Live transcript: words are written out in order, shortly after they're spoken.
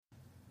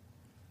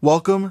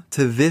Welcome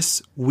to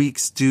this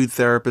week's Dude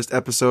Therapist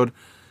episode.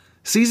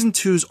 Season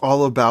 2 is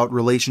all about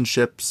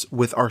relationships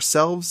with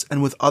ourselves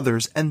and with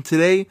others. And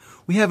today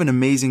we have an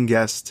amazing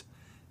guest,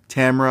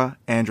 Tamra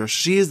Andress.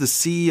 She is the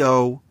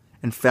CEO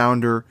and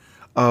founder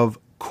of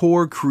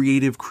Core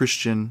Creative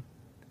Christian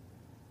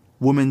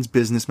Women's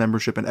Business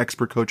Membership and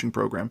Expert Coaching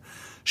Program.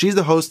 She's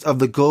the host of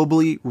the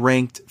globally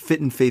ranked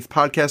Fit and Faith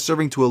podcast,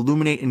 serving to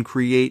illuminate and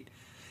create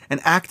and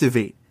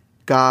activate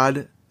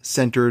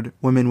God-centered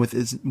women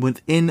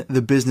within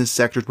the business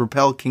sector to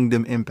propel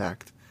kingdom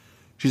impact.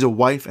 She's a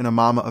wife and a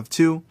mama of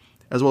two,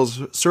 as well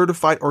as a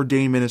certified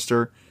ordained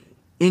minister,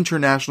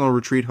 international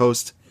retreat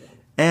host,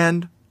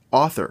 and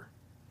author.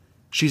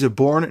 She's a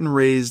born and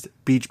raised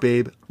beach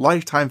babe,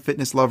 lifetime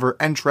fitness lover,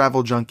 and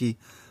travel junkie,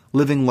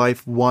 living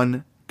life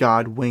one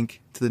God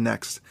wink to the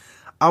next.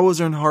 I was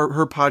on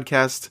her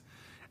podcast,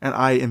 and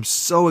I am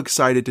so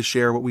excited to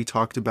share what we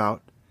talked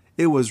about.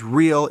 It was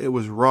real, it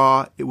was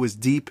raw, it was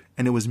deep,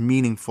 and it was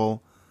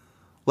meaningful.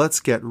 Let's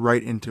get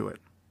right into it.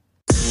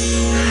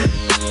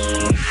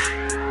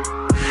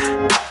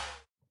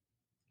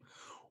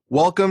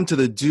 Welcome to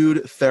the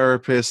Dude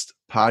Therapist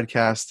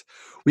podcast.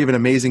 We have an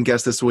amazing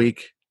guest this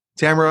week.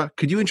 Tamra,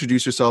 could you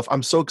introduce yourself?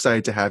 I'm so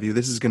excited to have you.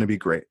 This is going to be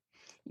great.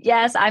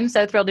 Yes, I'm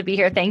so thrilled to be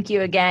here. Thank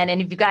you again.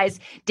 And if you guys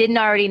didn't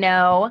already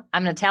know,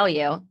 I'm going to tell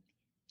you.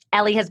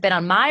 Ellie has been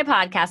on my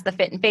podcast, the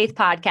Fit and Faith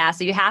podcast.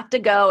 So you have to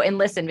go and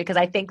listen because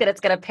I think that it's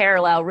going to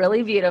parallel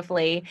really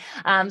beautifully.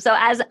 So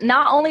as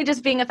not only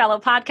just being a fellow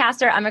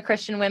podcaster, I'm a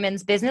Christian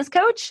women's business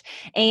coach,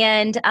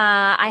 and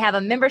I have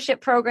a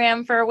membership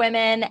program for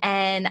women.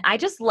 And I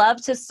just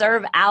love to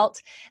serve out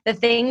the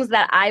things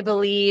that I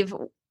believe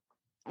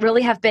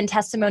really have been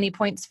testimony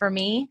points for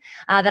me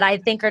that I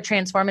think are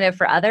transformative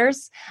for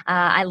others.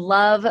 I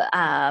love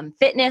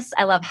fitness.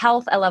 I love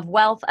health. I love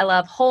wealth. I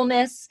love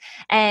wholeness.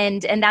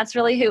 And that's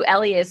really who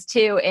Ellie is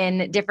too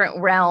in different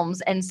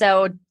realms. And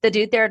so the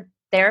Dude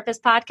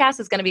Therapist podcast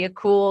is going to be a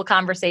cool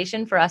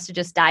conversation for us to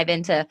just dive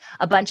into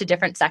a bunch of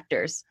different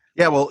sectors.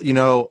 Yeah, well,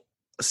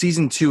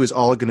 season 2 is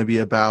all going to be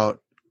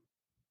about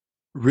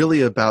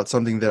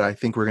something that I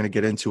think we're going to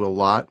get into a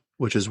lot,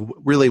 which is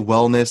really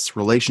wellness,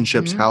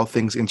 relationships, how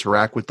things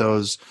interact with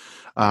those,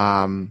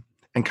 and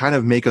kind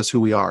of make us who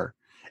we are.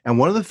 And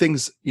one of the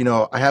things,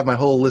 I have my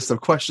whole list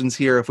of questions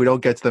here. If we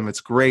don't get to them, it's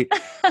great,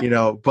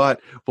 but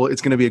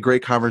it's going to be a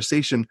great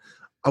conversation.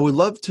 I would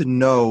love to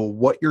know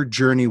what your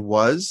journey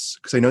was,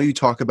 because I know you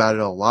talk about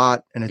it a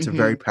lot, and it's a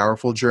very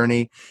powerful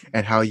journey,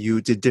 and how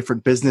you did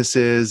different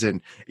businesses, and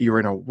you were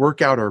in a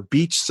workout or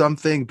beach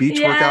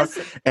workout,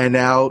 and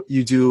now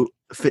you do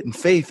Fit and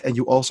Faith, and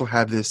you also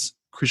have this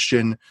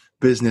Christian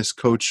business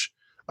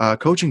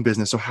coaching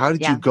business. So how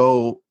did you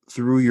go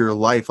through your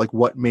life? Like,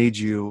 what made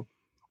you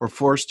or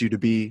forced you to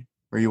be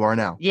where you are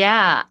now?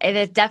 Yeah,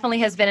 it definitely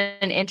has been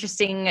an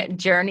interesting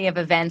journey of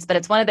events, but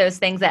it's one of those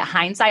things that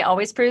hindsight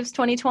always proves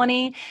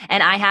 2020.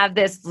 And I have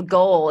this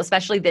goal,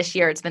 especially this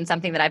year. It's been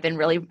something that I've been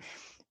really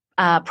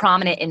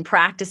prominent in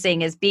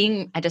practicing is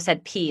being, I just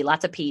said P,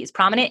 lots of P's,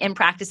 prominent in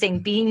practicing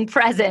being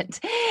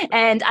present.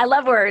 And I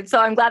love words. So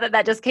I'm glad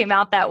that just came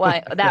out that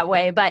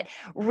way, but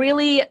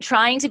really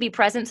trying to be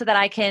present so that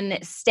I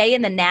can stay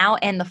in the now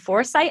and the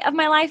foresight of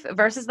my life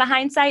versus the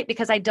hindsight,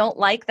 because I don't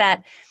like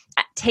that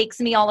it takes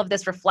me all of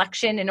this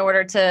reflection in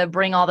order to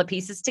bring all the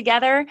pieces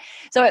together.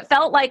 So it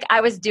felt like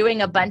I was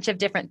doing a bunch of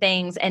different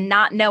things and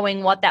not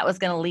knowing what that was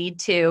going to lead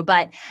to.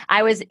 But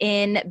I was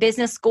in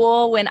business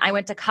school when I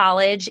went to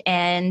college,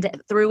 and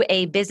through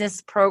a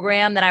business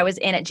program that I was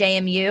in at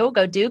JMU,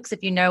 go Dukes,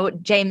 if you know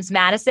James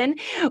Madison,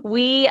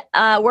 we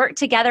worked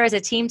together as a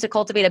team to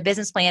cultivate a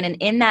business plan. And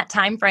in that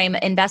time frame,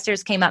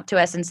 investors came up to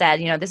us and said,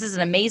 this is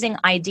an amazing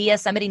idea.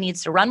 Somebody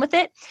needs to run with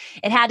it.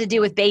 It had to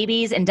do with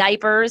babies and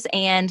diapers.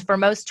 And for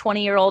most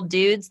 20-year-old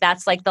dudes,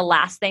 that's like the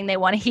last thing they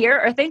want to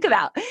hear or think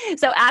about.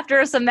 So after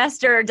a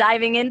semester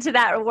diving into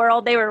that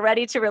world, they were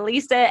ready to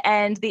release it.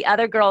 And the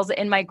other girls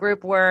in my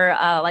group were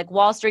like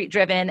Wall Street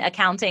driven,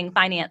 accounting,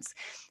 finance.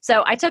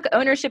 So I took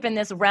ownership in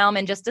this realm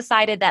and just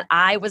decided that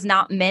I was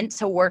not meant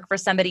to work for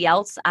somebody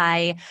else.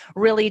 I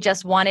really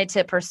just wanted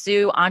to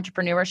pursue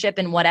entrepreneurship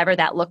and whatever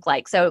that looked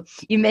like. So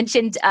you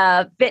mentioned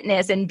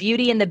fitness, and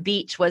Beauty and the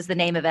Beach was the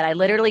name of it. I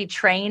literally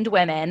trained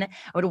women. I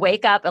would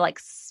wake up at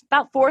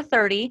about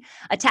 4:30,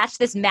 attach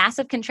this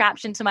massive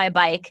contraption to my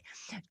bike,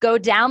 go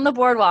down the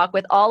boardwalk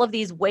with all of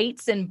these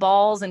weights and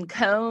balls and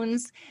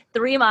cones,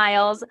 3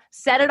 miles,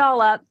 set it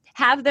all up,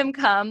 have them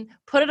come,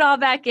 put it all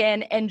back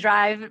in, and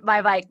drive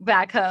my bike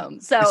back home.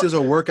 So this is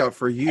a workout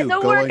for you,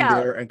 going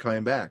there and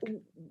coming back.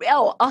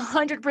 Oh,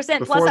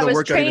 100%. Plus I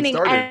was training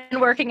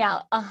and working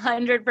out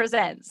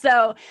 100%.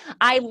 So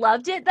I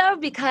loved it though,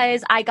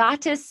 because I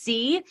got to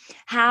see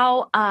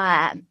how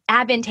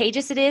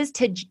advantageous it is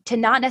to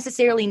not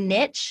necessarily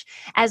niche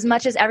as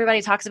much as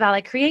everybody talks about,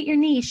 like create your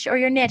niche or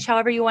your niche,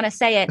 however you want to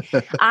say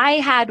it. I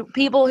had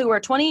people who were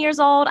 20 years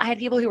old. I had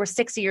people who were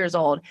 60 years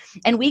old,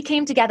 and we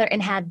came together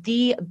and had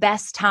the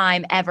best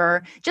time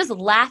ever, just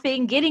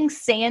laughing, getting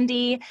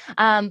sandy.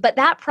 But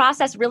that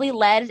process really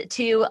led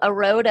to a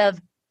road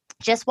of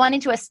just wanting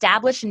to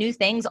establish new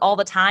things all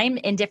the time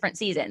in different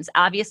seasons.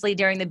 Obviously,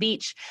 during the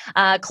beach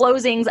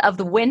closings of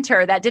the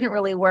winter, that didn't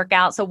really work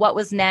out. So what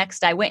was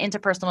next? I went into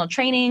personal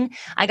training.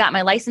 I got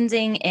my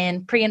licensing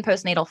in pre and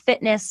postnatal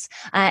fitness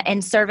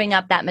and serving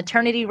up that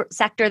maternity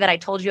sector that I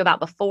told you about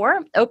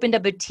before. Opened a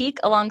boutique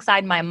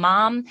alongside my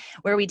mom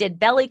where we did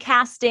belly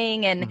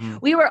casting,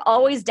 and we were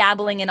always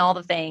dabbling in all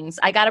the things.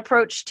 I got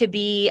approached to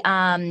be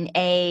an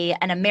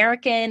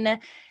American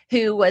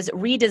who was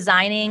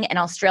redesigning an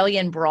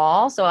Australian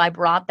bra. So I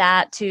brought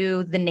that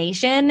to the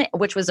nation,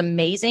 which was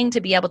amazing to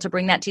be able to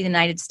bring that to the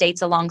United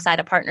States alongside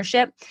a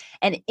partnership.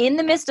 And in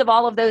the midst of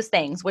all of those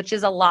things, which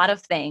is a lot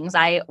of things,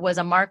 I was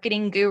a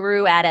marketing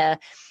guru at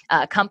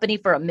a company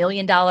for $1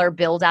 million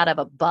build out of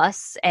a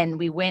bus. And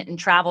we went and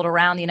traveled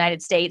around the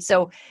United States.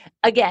 So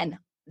again,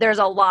 there's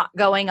a lot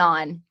going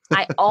on.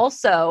 I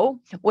also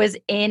was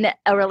in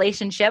a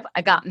relationship.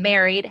 I got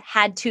married,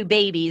 had 2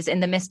 babies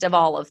in the midst of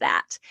all of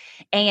that.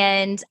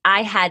 And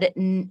I had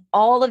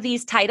all of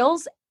these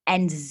titles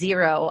and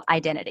 0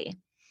 identity.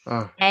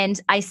 And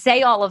I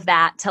say all of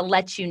that to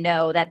let you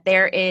know that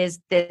there is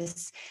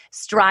this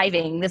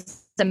striving,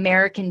 this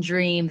American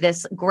dream,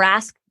 this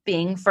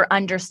grasping for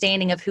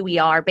understanding of who we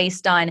are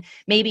based on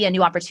maybe a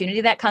new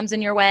opportunity that comes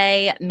in your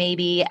way,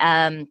 maybe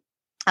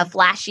a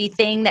flashy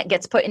thing that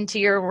gets put into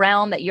your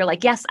realm that you're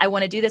like, yes, I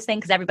want to do this thing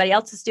because everybody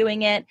else is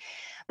doing it.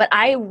 But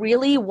I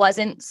really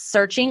wasn't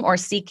searching or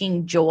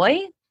seeking joy.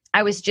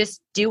 I was just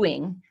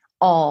doing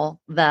all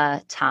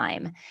the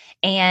time.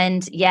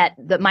 And yet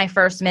my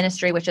first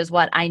ministry, which is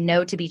what I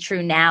know to be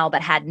true now,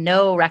 but had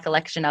no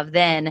recollection of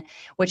then,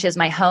 which is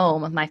my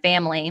home, my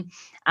family,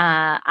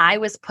 I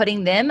was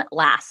putting them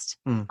last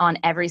on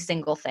every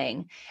single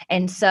thing.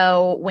 And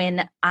so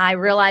when I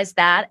realized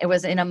that, it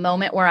was in a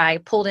moment where I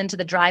pulled into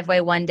the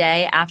driveway one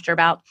day after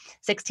about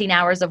 16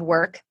 hours of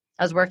work.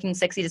 I was working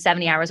 60 to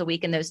 70 hours a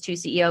week in those 2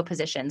 CEO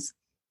positions.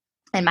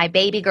 And my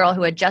baby girl,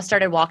 who had just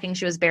started walking,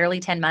 she was barely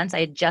 10 months. I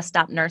had just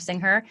stopped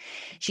nursing her.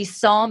 She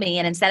saw me,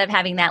 and instead of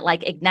having that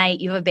like ignite,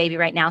 you have a baby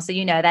right now, so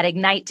you know that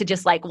ignite to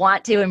just like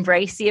want to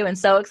embrace you and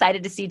so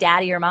excited to see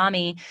daddy or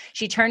mommy,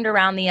 she turned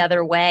around the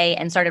other way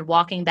and started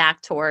walking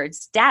back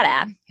towards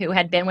Dada, who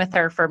had been with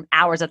her for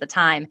hours at the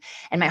time.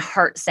 And my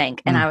heart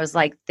sank. And I was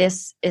like,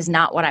 this is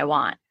not what I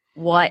want.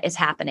 What is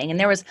happening? And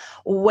there was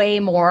way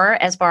more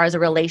as far as a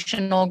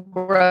relational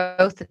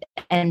growth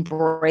and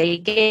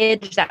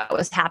breakage that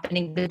was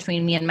happening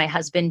between me and my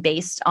husband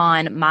based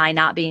on my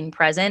not being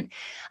present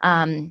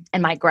and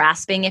my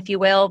grasping, if you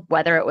will,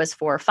 whether it was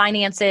for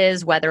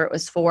finances, whether it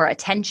was for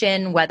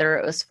attention, whether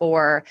it was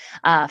for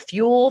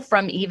fuel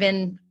from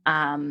even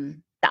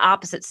the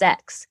opposite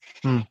sex.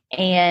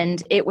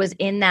 And it was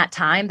in that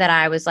time that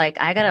I was like,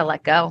 I got to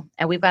let go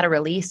and we've got to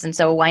release. And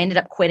so I ended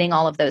up quitting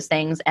all of those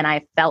things and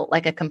I felt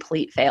like a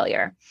complete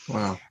failure.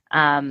 Wow.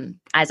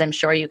 As I'm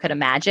sure you could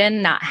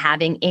imagine, not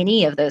having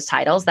any of those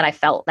titles that I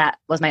felt that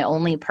was my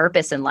only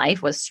purpose in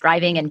life was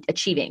striving and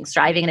achieving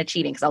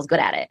because I was good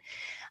at it.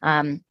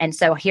 And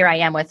so here I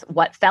am with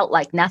what felt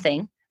like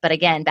nothing. But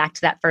again, back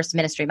to that first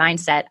ministry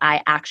mindset,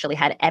 I actually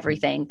had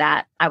everything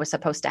that I was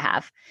supposed to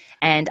have.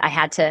 And I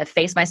had to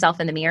face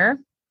myself in the mirror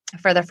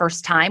for the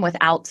first time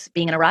without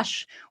being in a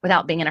rush,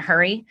 without being in a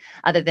hurry,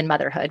 other than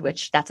motherhood,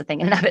 which that's a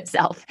thing in and of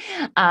itself.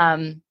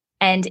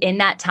 And in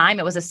that time,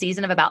 it was a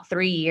season of about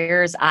 3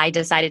 years. I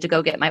decided to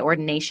go get my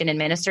ordination and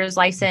minister's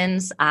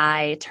license.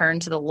 I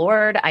turned to the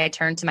Lord. I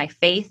turned to my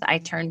faith. I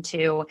turned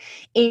to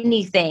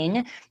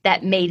anything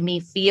that made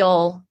me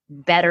feel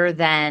better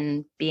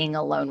than being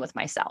alone with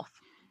myself.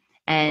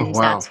 And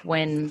that's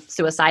when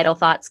suicidal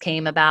thoughts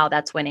came about.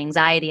 That's when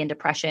anxiety and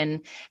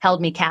depression held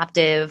me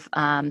captive.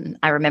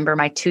 I remember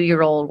my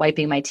 2-year-old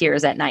wiping my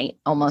tears at night,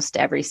 almost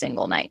every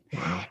single night.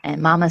 Wow.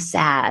 And Mama's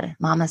sad.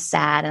 Mama's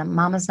sad. And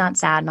Mama's not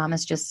sad.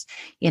 Mama's just,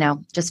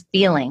 just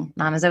feeling.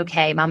 Mama's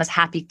okay. Mama's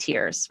happy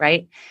tears,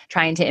 right?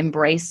 Trying to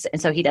embrace.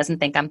 And so he doesn't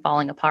think I'm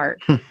falling apart.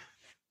 But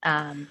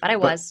I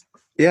was.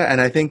 Yeah. And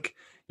I think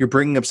you're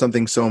bringing up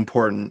something so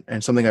important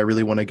and something I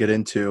really want to get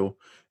into.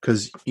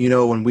 Because,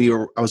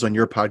 when I was on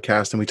your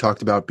podcast and we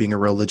talked about being a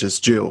religious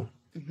Jew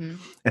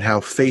and how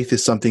faith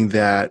is something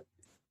that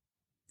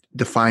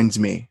defines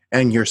me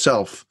and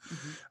yourself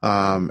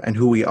and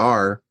who we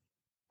are.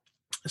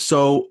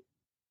 So,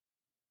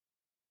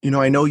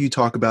 I know you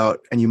talk about,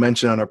 and you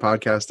mentioned on our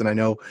podcast, and I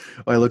know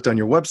I looked on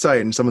your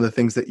website and some of the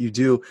things that you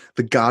do,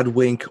 the God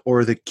wink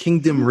or the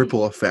kingdom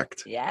ripple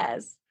effect.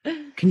 Yes.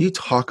 Can you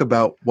talk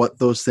about what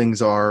those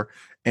things are?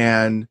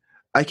 And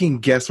I can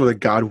guess what a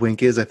God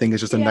wink is. I think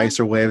it's just a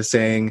nicer way of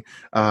saying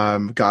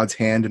God's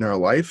hand in our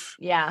life.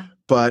 Yeah.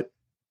 But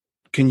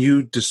can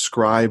you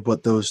describe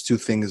what those two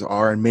things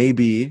are and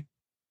maybe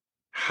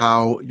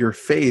how your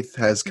faith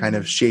has kind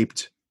of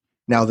shaped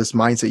now this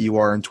mindset you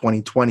are in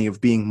 2020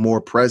 of being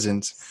more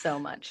present so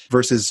much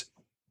versus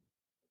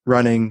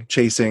running,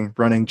 chasing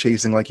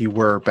like you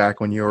were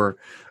back when you were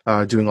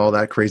doing all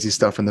that crazy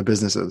stuff in the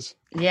businesses?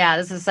 Yeah,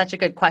 this is such a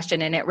good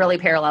question. And it really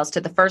parallels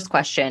to the first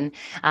question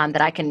that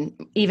I can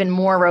even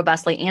more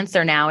robustly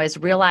answer now is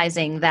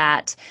realizing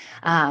that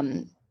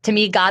to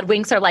me, God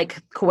winks are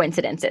like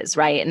coincidences,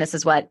 right? And this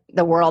is what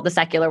the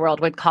secular world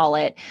would call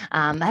it.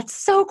 That's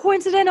so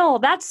coincidental.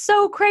 That's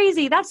so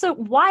crazy. That's so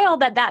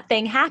wild that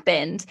thing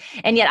happened.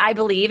 And yet I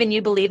believe, and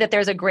you believe, that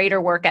there's a greater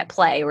work at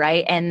play,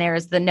 right? And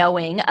there's the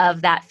knowing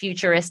of that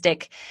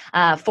futuristic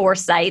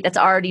foresight that's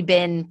already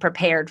been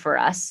prepared for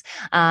us.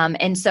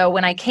 And so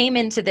when I came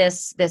into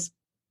this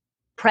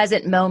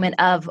present moment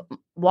of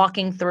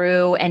walking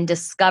through and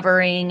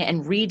discovering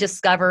and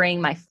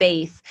rediscovering my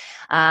faith,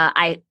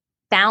 I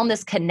found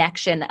this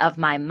connection of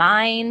my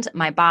mind,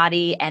 my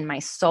body, and my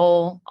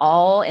soul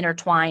all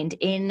intertwined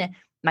in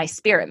my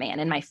spirit man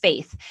and my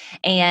faith.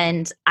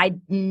 And I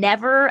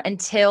never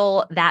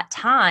until that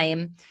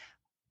time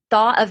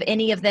thought of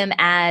any of them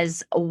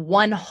as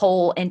one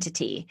whole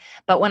entity.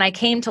 But when I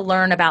came to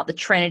learn about the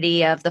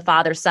Trinity of the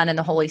Father, Son, and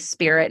the Holy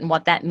Spirit and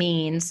what that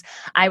means,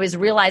 I was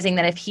realizing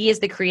that if He is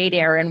the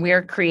creator and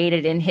we're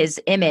created in His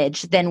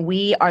image, then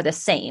we are the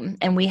same.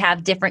 And we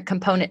have different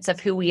components of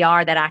who we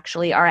are that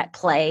actually are at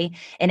play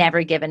in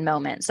every given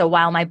moment. So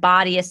while my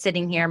body is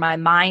sitting here, my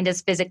mind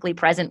is physically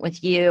present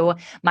with you,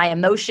 my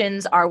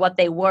emotions are what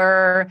they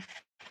were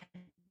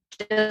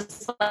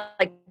just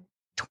like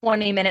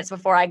 20 minutes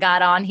before I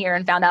got on here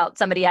and found out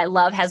somebody I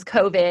love has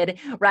COVID,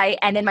 right?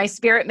 And then my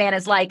spirit man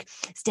is like,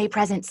 stay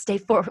present, stay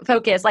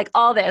focused, like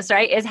all this,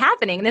 right, is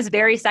happening this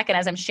very second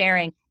as I'm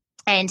sharing.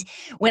 And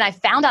when I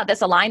found out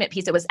this alignment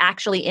piece, it was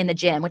actually in the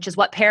gym, which is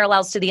what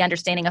parallels to the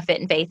understanding of fit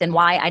and faith and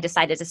why I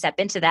decided to step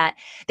into that.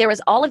 There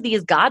was all of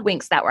these God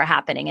winks that were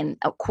happening and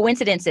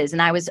coincidences.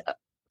 And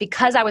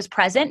because I was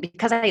present,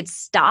 because I had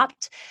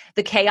stopped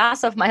the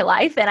chaos of my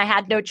life and I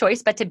had no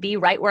choice but to be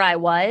right where I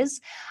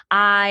was.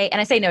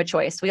 And I say no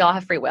choice. We all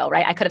have free will,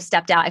 right? I could have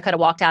stepped out. I could have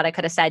walked out. I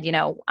could have said,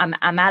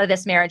 I'm out of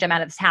this marriage. I'm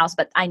out of this house,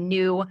 but I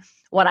knew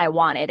what I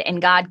wanted.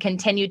 And God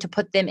continued to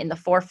put them in the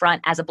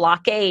forefront as a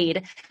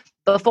blockade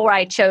before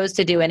I chose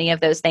to do any of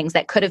those things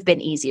that could have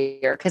been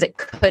easier, because it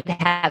could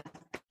have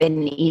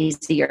been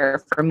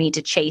easier for me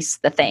to chase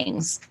the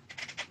things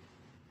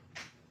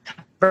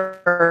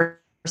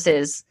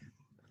versus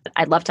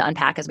I'd love to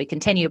unpack as we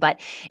continue, but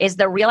is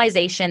the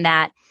realization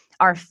that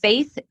our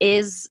faith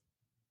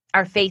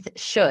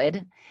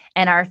should,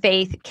 and our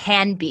faith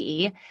can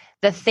be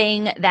the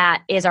thing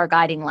that is our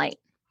guiding light.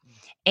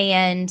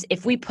 And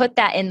if we put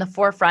that in the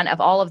forefront of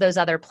all of those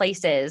other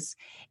places,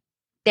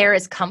 there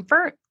is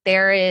comfort,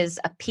 there is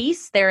a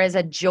peace, there is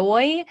a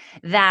joy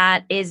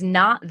that is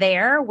not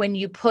there when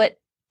you put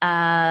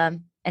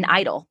an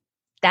idol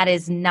that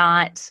is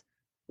not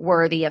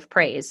worthy of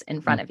praise in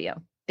front of you.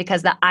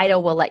 Because the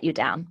idol will let you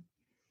down,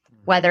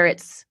 whether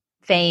it's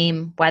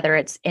fame, whether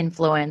it's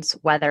influence,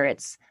 whether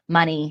it's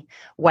money,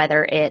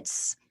 whether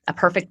it's a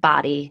perfect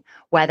body,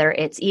 whether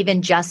it's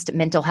even just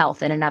mental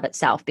health in and of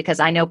itself. Because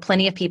I know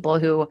plenty of people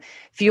who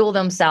fuel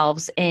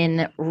themselves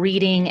in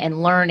reading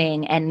and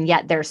learning, and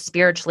yet they're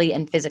spiritually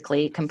and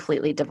physically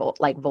completely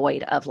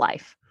void of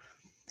life.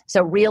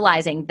 So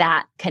realizing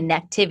that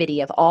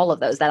connectivity of all of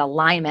those, that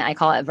alignment, I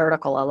call it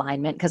vertical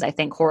alignment because I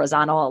think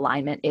horizontal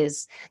alignment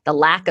is the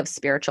lack of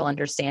spiritual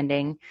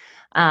understanding.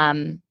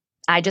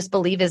 I just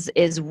believe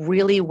is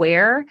really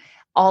where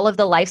all of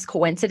the life's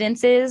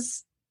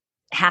coincidences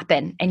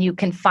happen. And you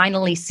can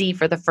finally see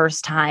for the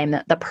first time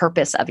the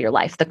purpose of your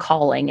life, the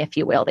calling, if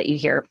you will, that you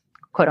hear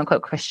quote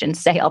unquote Christians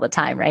say all the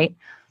time, right?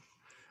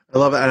 I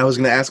love it. And I was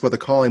going to ask about the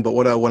calling, but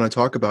what I want to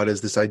talk about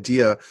is this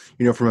idea,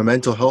 from a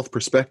mental health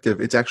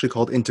perspective, it's actually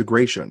called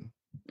integration.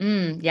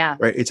 Yeah.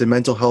 Right. It's a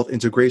mental health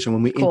integration.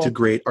 When we Cool.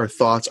 integrate our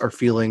thoughts, our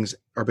feelings,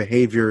 our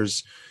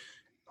behaviors,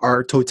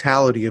 our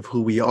totality of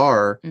who we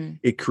are,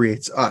 it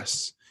creates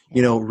us.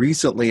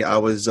 Recently I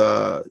was,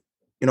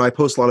 I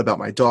post a lot about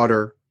my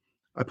daughter.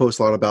 I post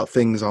a lot about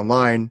things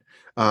online.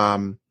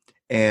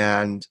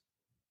 And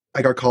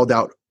I got called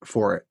out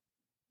for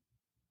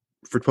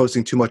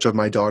posting too much of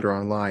my daughter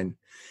online.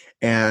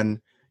 And,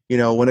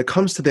 when it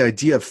comes to the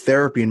idea of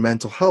therapy and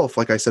mental health,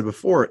 like I said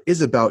before, it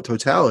is about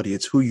totality.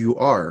 It's who you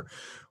are,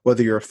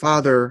 whether you're a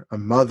father, a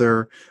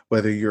mother,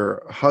 whether you're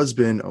a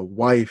husband, a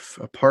wife,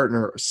 a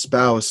partner, a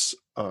spouse,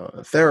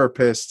 a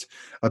therapist,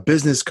 a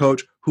business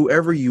coach,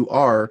 whoever you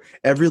are,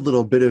 every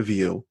little bit of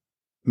you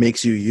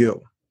makes you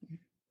you.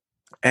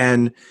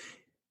 And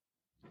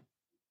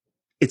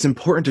it's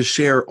important to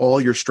share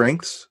all your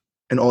strengths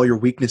and all your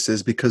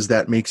weaknesses because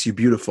that makes you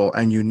beautiful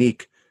and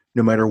unique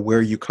no matter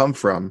where you come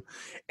from.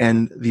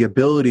 And the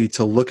ability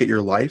to look at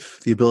your life,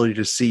 the ability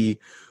to see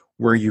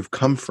where you've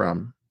come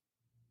from,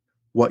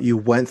 what you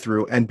went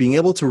through, and being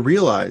able to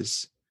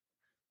realize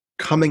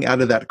coming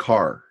out of that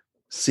car,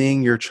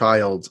 seeing your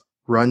child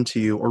run to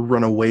you or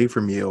run away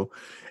from you,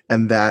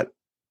 and that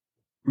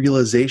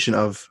realization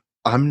of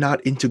I'm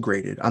not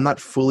integrated, I'm not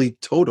fully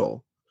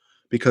total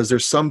because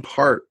there's some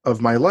part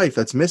of my life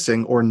that's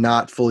missing or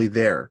not fully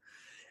there.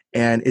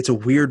 And it's a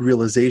weird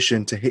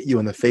realization to hit you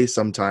in the face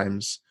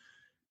sometimes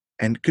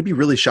and could be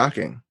really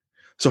shocking.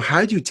 So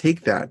how do you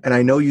take that? And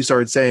I know you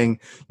started saying,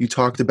 you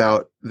talked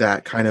about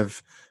that kind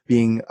of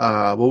being,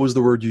 what was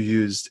the word you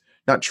used?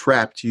 Not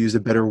trapped, you used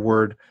a better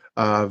word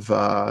of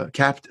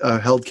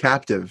held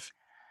captive.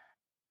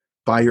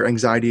 by your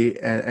anxiety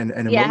and Yeah,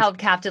 emotion. held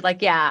captive.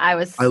 Like, yeah, I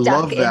was I stuck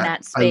love in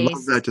that. that I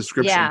love space. that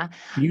description. Yeah.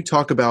 Can you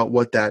talk about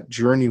what that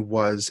journey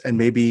was and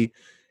maybe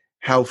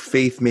how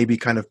faith maybe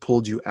kind of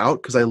pulled you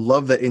out? Because I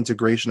love that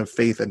integration of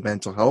faith and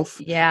mental health.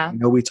 Yeah. I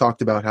know we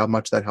talked about how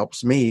much that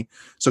helps me.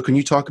 So can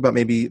you talk about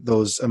maybe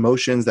those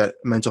emotions, that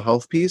mental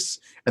health piece,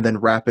 and then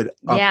wrap it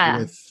up Yeah.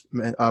 with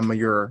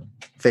your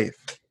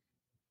faith?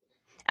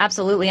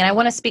 Absolutely. And I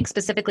want to speak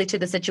specifically to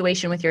the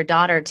situation with your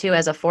daughter, too,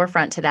 as a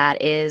forefront to that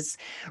is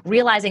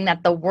realizing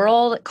that the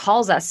world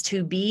calls us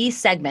to be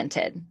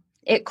segmented.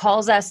 It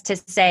calls us to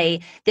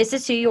say, this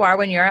is who you are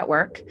when you're at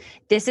work.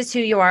 This is who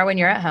you are when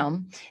you're at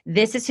home.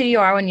 This is who you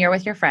are when you're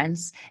with your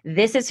friends.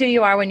 This is who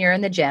you are when you're in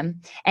the gym.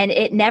 And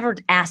it never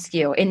asks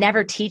you, it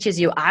never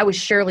teaches you. I was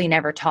surely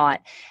never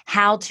taught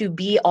how to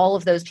be all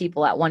of those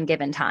people at one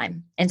given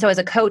time. And so as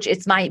a coach,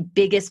 it's my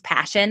biggest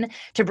passion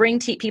to bring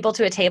people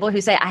to a table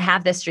who say, I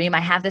have this dream, I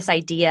have this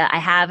idea, I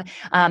have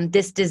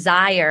this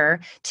desire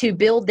to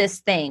build this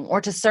thing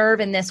or to serve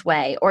in this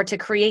way or to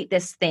create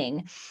this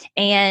thing.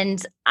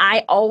 And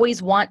I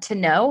always want to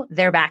know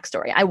their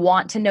backstory. I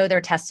want to know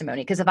their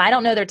testimony, because if I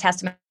don't know their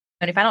testimony,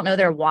 if I don't know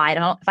their why,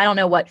 if I don't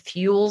know what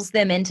fuels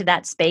them into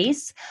that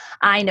space,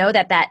 I know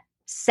that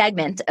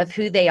segment of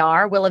who they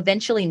are will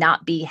eventually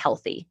not be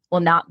healthy, will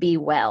not be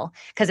well,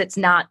 because it's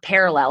not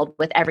paralleled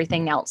with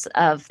everything else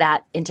of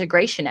that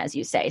integration, as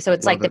you say. So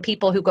it's Love like the it.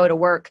 people who go to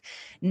work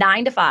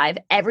 9 to 5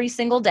 every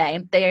single day.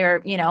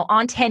 They're,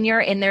 on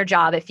tenure in their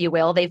job, if you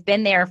will. They've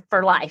been there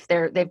for life.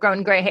 They've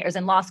grown gray hairs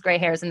and lost gray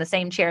hairs in the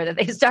same chair that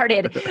they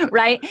started,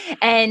 right?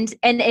 And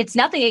it's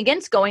nothing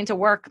against going to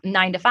work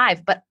 9 to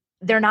 5, but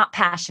they're not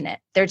passionate.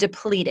 They're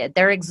depleted.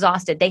 They're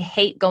exhausted. They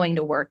hate going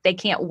to work. They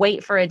can't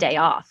wait for a day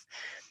off.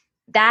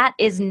 That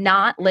is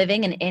not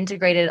living an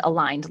integrated,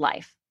 aligned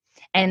life.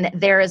 And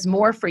there is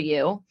more for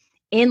you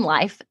in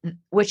life,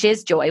 which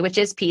is joy, which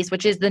is peace,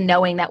 which is the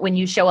knowing that when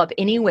you show up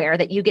anywhere,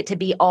 that you get to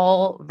be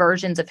all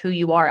versions of who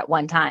you are at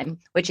one time,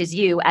 which is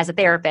you as a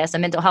therapist, a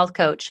mental health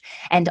coach,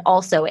 and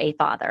also a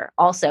father,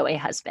 also a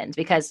husband,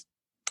 because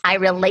I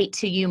relate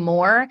to you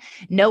more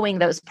knowing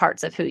those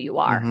parts of who you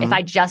are. If Mm-hmm.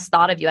 I just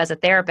thought of you as a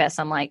therapist,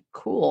 I'm like,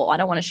 cool, I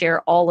don't want to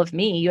share all of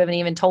me. You haven't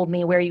even told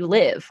me where you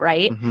live,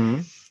 right? Mm-hmm.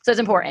 So it's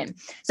important.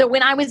 So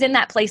when I was in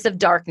that place of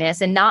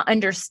darkness and not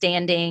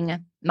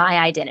understanding my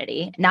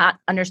identity, not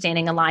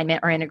understanding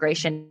alignment or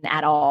integration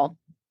at all,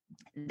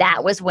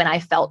 that was when I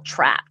felt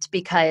trapped,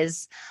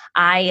 because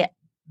I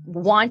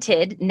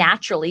wanted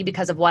naturally,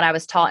 because of what I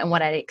was taught and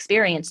what I'd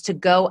experienced, to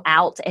go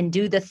out and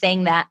do the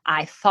thing that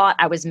I thought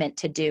I was meant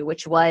to do,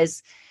 which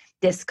was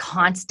this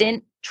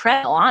constant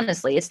treadmill.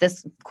 Honestly, it's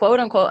this quote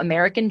unquote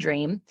American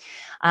dream.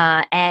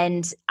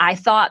 And I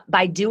thought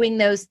by doing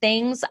those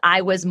things,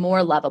 I was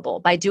more lovable.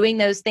 By doing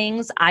those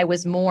things, I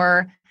was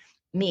more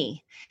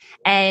me.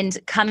 And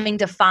coming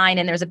to find,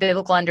 and there's a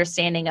biblical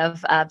understanding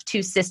of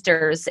two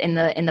sisters in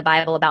the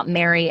Bible about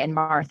Mary and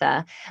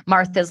Martha.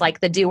 Martha's like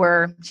the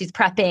doer. She's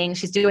prepping,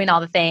 she's doing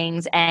all the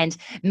things. And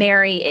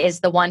Mary is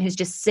the one who's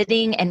just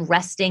sitting and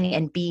resting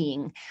and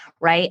being,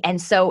 right?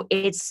 And so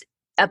it's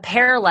a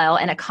parallel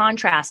and a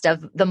contrast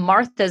of the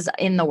Marthas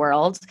in the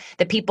world,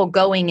 the people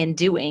going and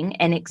doing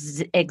and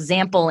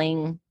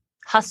exampling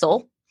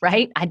hustle,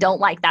 right? I don't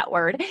like that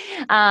word,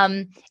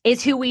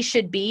 is who we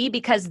should be,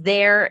 because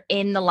they're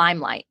in the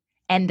limelight.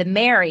 And the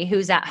Mary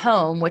who's at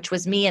home, which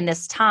was me in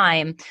this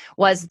time,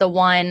 was the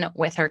one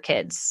with her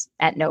kids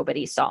at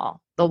nobody saw,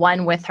 the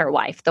one with her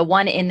wife, the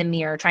one in the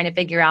mirror trying to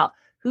figure out,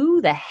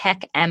 who the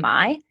heck am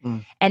I?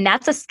 Mm. And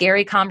that's a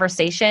scary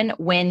conversation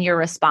when your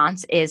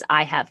response is,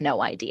 I have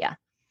no idea.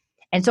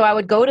 And so I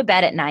would go to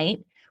bed at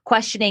night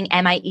questioning,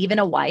 am I even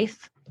a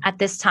wife at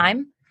this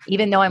time?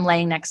 Even though I'm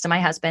laying next to my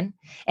husband?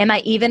 Am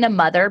I even a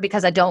mother?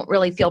 Because I don't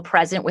really feel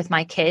present with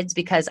my kids,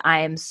 because I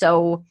am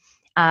so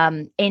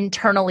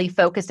internally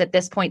focused at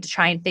this point to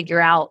try and figure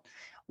out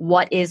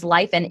what is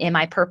life and am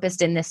I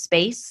purposed in this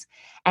space?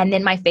 And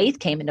then my faith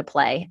came into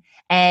play.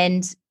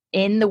 And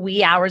in the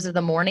wee hours of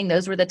the morning,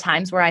 those were the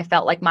times where I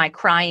felt like my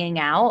crying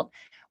out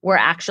were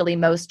actually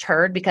most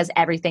heard, because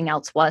everything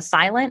else was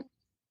silent.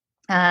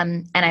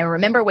 And I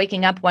remember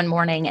waking up one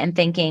morning and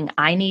thinking,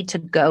 I need to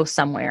go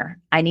somewhere.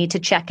 I need to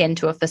check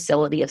into a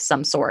facility of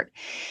some sort.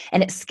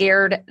 And it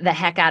scared the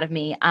heck out of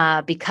me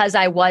because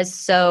I was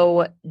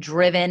so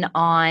driven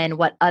on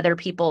what other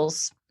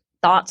people's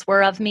thoughts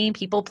were of me,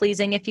 people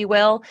pleasing, if you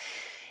will.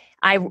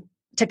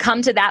 To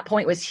come to that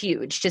point was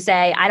huge, to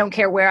say, I don't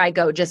care where I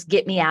go, just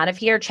get me out of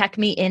here, check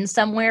me in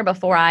somewhere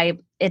before I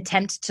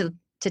attempt to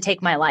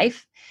take my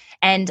life.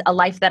 And a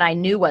life that I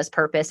knew was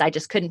purpose, I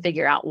just couldn't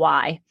figure out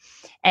why.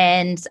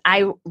 And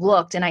I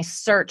looked and I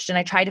searched and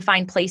I tried to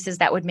find places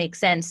that would make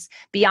sense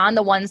beyond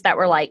the ones that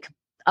were like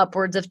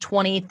upwards of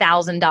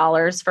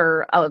 $20,000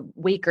 for a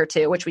week or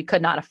two, which we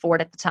could not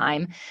afford at the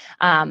time.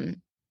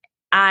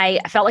 I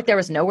felt like there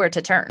was nowhere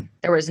to turn.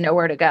 There was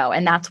nowhere to go.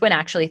 And that's when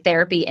actually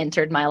therapy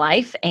entered my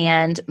life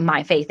and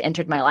my faith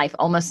entered my life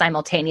almost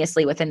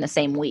simultaneously within the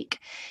same week.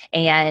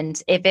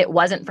 And if it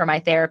wasn't for my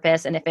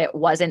therapist and if it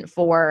wasn't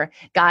for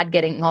God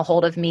getting a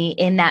hold of me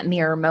in that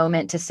mirror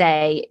moment to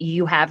say,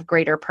 you have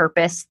greater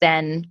purpose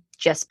than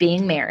just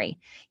being Mary.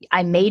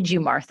 I made you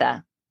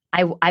Martha.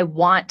 I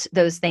want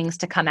those things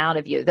to come out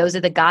of you. Those are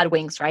the God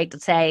winks, right? To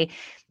say,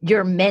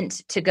 you're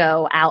meant to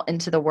go out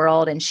into the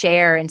world and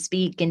share and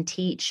speak and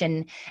teach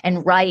and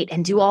write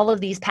and do all of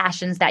these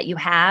passions that you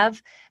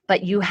have,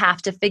 but you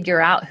have to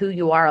figure out who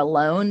you are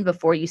alone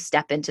before you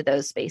step into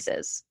those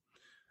spaces.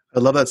 I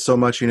love that so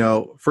much.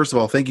 First of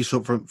all, thank you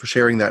for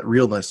sharing that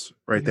realness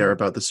right there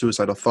Mm-hmm. about the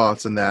suicidal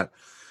thoughts, and that's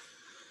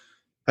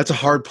a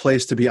hard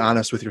place to be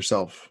honest with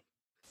yourself.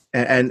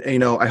 And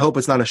I hope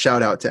it's not a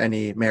shout out to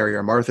any Mary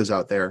or Marthas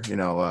out there,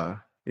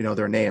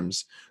 their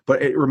names,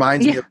 but it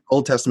reminds me of the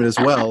Old Testament as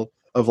well,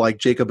 of like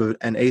Jacob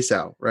and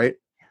Esau, right?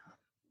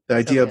 The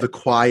idea of the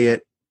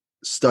quiet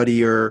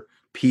studier,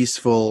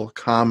 peaceful,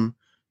 calm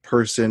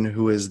person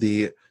who is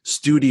the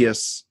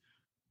studious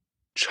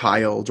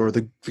child or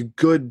the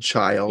good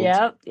child,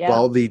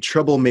 while the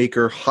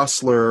troublemaker,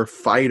 hustler,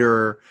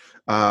 fighter,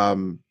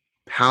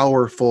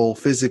 powerful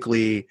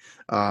physically,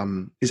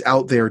 is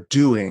out there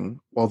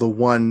doing, while the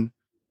one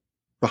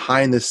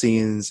behind the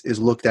scenes is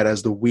looked at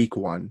as the weak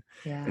one,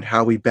 and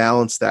how we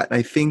balance that. And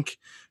I think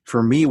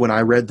for me, when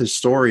I read the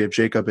story of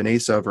Jacob and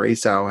Esau, or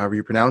Esau, however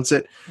you pronounce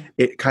it,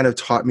 it kind of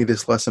taught me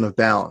this lesson of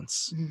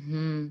balance.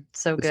 Mm-hmm.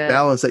 So this good.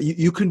 balance that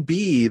you can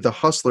be the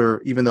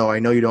hustler, even though I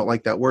know you don't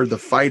like that word, the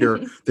fighter,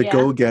 the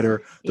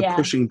go-getter, the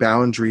pushing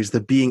boundaries, the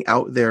being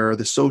out there,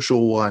 the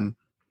social one.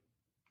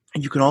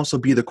 And you can also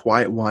be the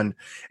quiet one.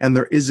 And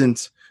there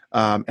isn't,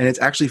 and it's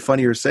actually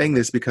funny you're saying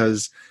this,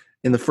 because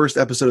in the first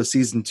episode of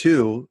season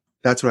 2,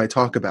 that's what I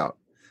talk about.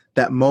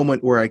 That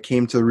moment where I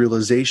came to the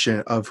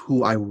realization of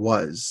who I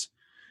was.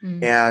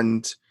 Mm.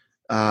 And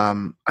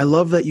I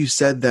love that you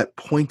said that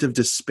point of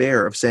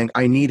despair of saying,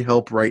 I need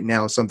help right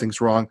now.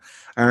 Something's wrong.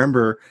 I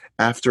remember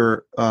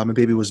after my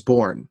baby was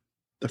born,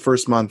 the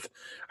first month,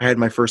 I had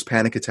my first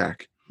panic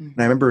attack. Mm-hmm. And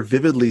I remember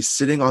vividly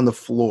sitting on the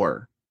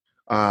floor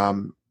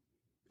in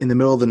the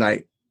middle of the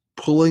night,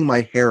 pulling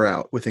my hair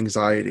out with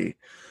anxiety,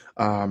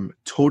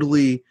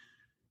 totally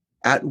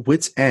at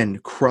wit's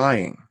end,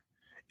 crying.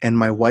 And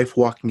my wife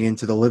walking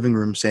into the living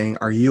room saying,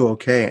 are you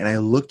okay? And I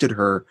looked at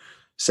her,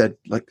 said,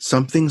 like,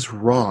 something's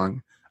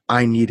wrong.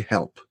 I need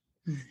help.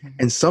 Mm-hmm.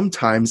 And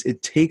sometimes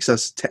it takes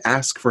us to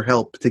ask for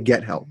help to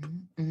get help.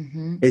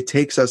 Mm-hmm. It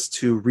takes us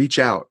to reach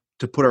out,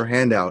 to put our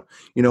hand out.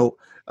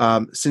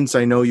 Since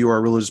I know you are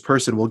a religious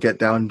person, we'll get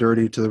down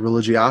dirty to the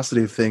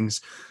religiosity of things.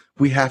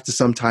 We have to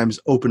sometimes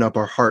open up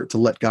our heart to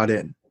let God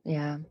in.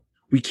 Yeah.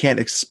 We can't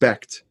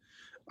expect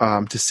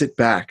to sit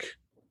back,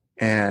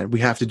 and we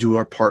have to do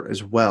our part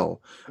as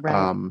well.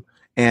 Right.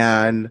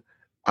 And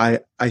I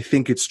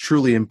think it's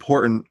truly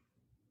important,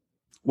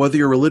 whether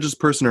you're a religious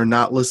person or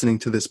not listening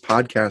to this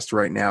podcast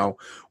right now,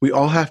 we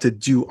all have to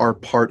do our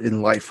part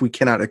in life. We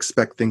cannot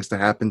expect things to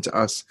happen to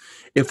us.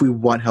 If we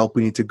want help,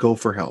 we need to go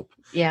for help.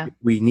 Yeah. If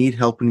we need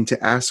help, we need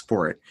to ask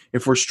for it.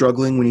 If we're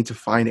struggling, we need to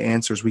find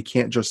answers. We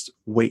can't just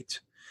wait.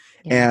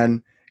 Yeah.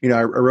 And,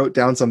 I wrote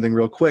down something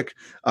real quick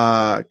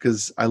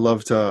because I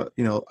love to,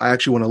 I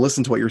actually want to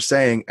listen to what you're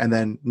saying and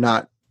then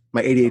not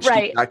my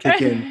ADHD not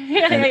kick in.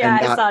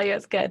 I saw you.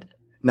 It's good.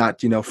 Not,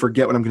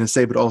 forget what I'm going to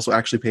say, but also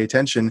actually pay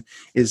attention.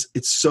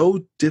 It's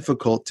so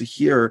difficult to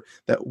hear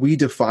that we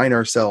define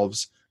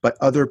ourselves by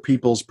other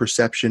people's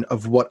perception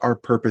of what our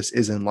purpose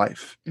is in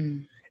life.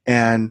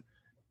 Mm.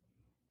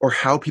 Or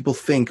how people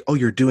think, oh,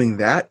 you're doing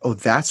that. Oh,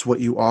 that's what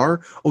you are.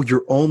 Oh,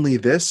 you're only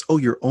this. Oh,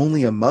 you're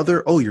only a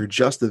mother. Oh, you're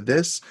just a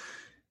this.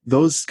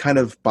 Those kind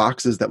of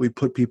boxes that we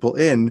put people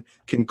in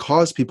can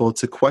cause people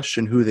to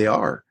question who they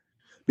are,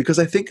 because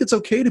I think it's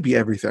okay to be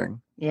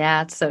everything.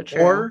 Yeah, it's so true.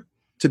 Or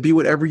to be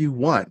whatever you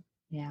want.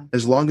 Yeah.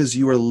 As long as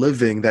you are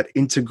living that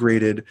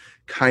integrated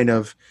kind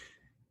of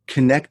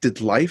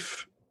connected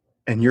life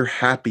and you're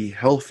happy,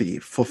 healthy,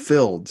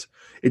 fulfilled,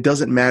 it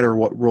doesn't matter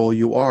what role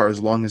you are,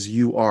 as long as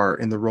you are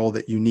in the role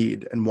that you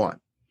need and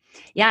want.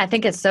 Yeah, I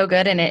think it's so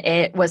good. And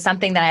it was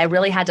something that I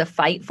really had to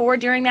fight for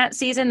during that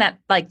season, that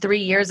like 3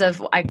 years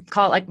of, I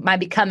call it like my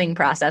becoming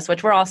process,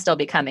 which we're all still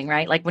becoming,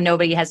 right? Like when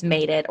nobody has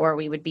made it, or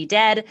we would be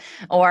dead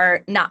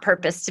or not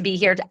purposed to be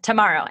here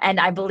tomorrow. And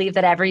I believe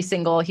that every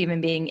single human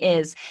being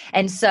is.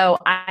 And so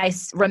I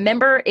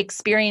remember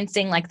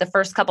experiencing like the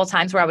first couple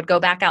times where I would go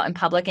back out in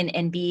public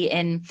and be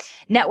in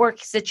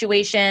network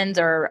situations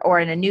or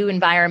in a new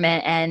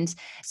environment. And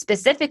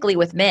specifically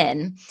with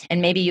men,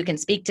 and maybe you can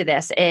speak to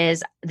this,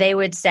 is they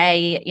would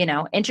say,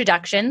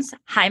 introductions.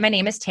 Hi, my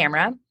name is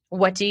Tamra.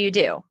 What do you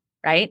do?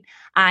 Right?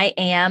 I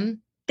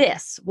am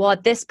this. Well,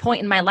 at this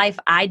point in my life,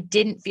 I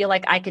didn't feel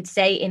like I could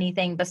say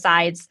anything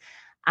besides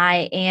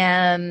I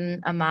am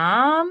a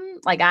mom,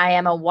 like I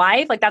am a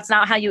wife. Like that's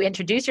not how you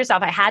introduce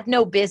yourself. I had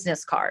no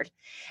business card.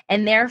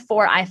 And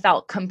therefore I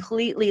felt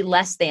completely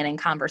less than in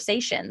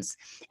conversations.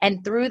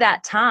 And through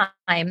that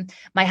time,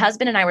 my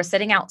husband and I were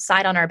sitting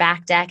outside on our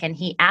back deck and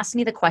he asked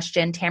me the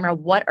question, Tamra,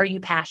 what are you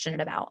passionate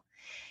about?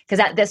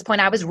 Because at this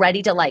point I was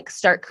ready to like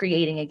start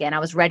creating again. I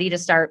was ready to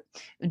start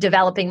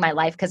developing my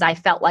life because I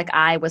felt like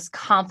I was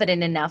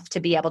confident enough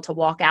to be able to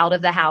walk out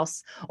of the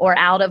house or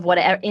out of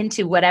whatever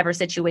into whatever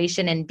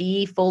situation and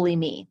be fully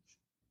me.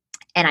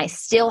 And I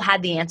still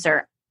had the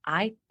answer,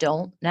 I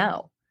don't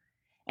know.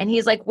 And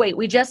he's like, wait,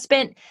 we just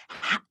spent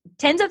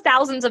tens of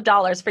thousands of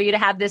dollars for you to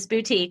have this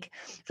boutique,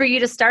 for you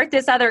to start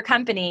this other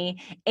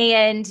company,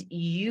 and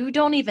you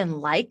don't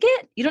even like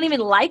it? You don't even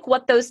like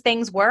what those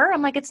things were?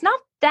 I'm like, it's not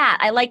that.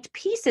 I liked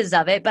pieces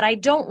of it, but I'm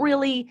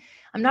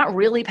not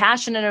really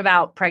passionate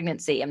about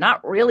pregnancy. I'm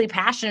not really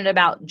passionate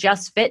about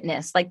just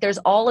fitness. Like there's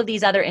all of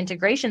these other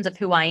integrations of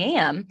who I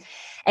am.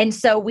 And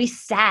so we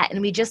sat and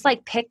we just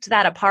like picked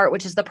that apart,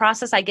 which is the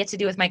process I get to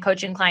do with my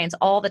coaching clients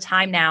all the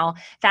time now,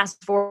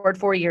 fast forward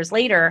 4 years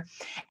later.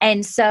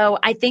 And so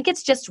I think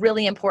it's just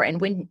really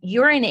important when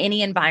you're in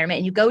any environment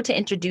and you go to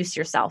introduce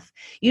yourself,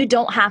 you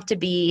don't have to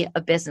be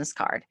a business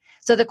card.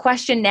 So the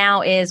question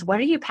now is, what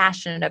are you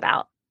passionate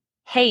about?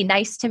 Hey,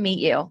 nice to meet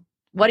you.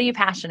 What are you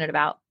passionate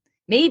about?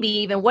 Maybe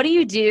even what do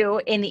you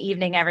do in the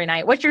evening every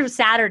night? What's your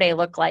Saturday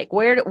look like?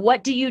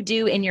 What do you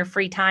do in your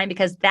free time?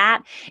 Because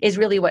that is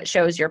really what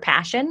shows your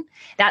passion.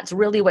 That's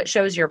really what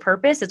shows your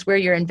purpose. It's where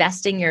you're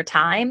investing your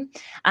time.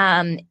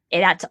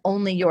 That's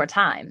only your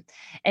time.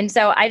 And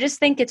so I just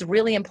think it's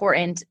really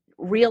important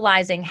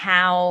realizing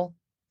how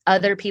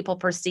other people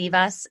perceive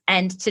us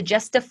and to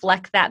just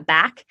deflect that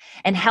back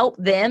and help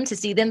them to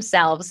see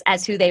themselves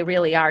as who they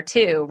really are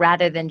too,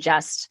 rather than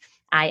just,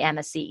 I am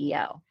a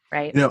CEO.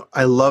 Right.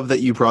 I love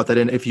that you brought that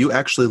in. If you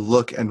actually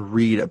look and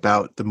read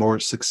about the more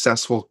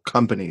successful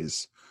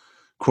companies,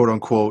 quote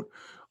unquote,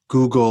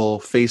 Google,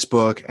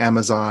 Facebook,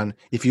 Amazon,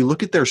 if you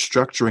look at their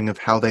structuring of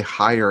how they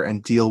hire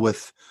and deal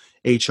with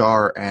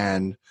HR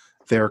and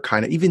their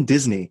kind of, even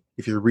Disney,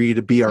 if you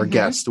read Be Our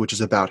Guest, which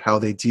is about how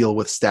they deal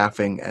with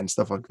staffing and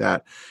stuff like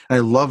that. And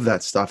I love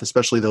that stuff,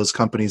 especially those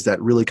companies that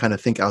really kind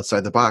of think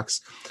outside the box.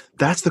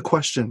 That's the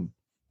question.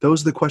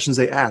 Those are the questions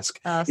they ask.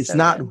 It's so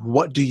not good.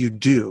 What do you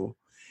do?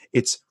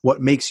 It's what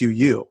makes you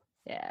you.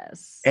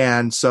 Yes.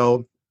 And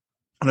so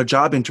on a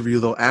job interview,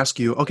 they'll ask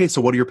you, okay,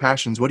 so what are your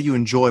passions? What do you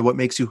enjoy? What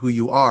makes you who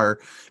you are?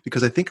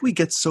 Because I think we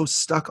get so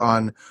stuck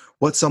on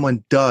what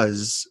someone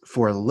does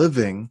for a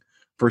living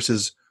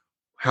versus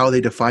how they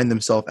define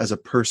themselves as a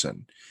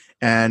person.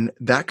 And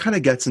that kind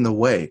of gets in the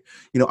way.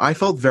 I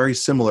felt very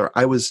similar.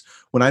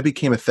 When I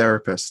became a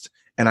therapist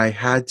and I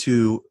had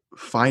to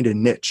find a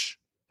niche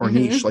or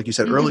niche, like you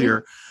said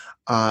earlier,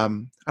 I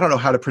don't know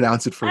how to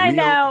pronounce it for real. I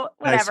know,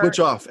 whatever. And I switch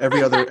off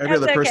every other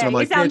person. Okay. I'm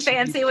like, you sound niche.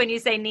 fancy when you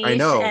say niche, I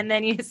know. And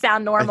then you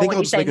sound normal. I think when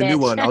I'll you just say make a niche. new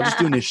one. I'll just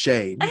do niche.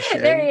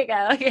 There you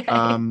go.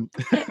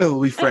 Okay.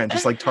 We'll be friends,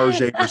 just like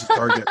Target versus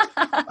Target.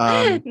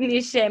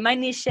 Niche. My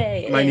niche.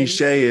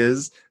 Niche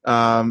is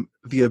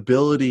the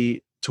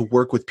ability to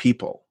work with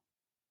people.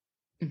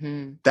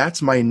 Mm-hmm.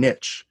 That's my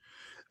niche.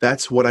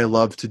 That's what I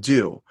love to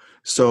do.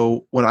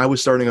 So when I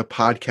was starting a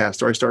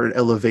podcast or I started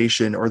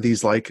Elevation or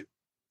these like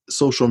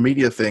social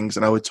media things,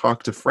 and I would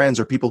talk to friends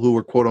or people who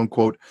were quote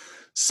unquote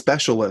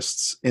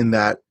specialists in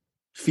that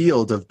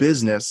field of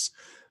business,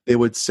 they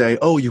would say,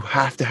 oh, you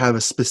have to have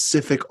a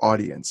specific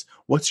audience.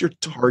 What's your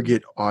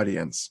target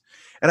audience?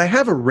 And I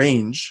have a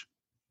range.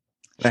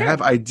 Sure. I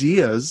have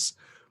ideas,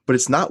 but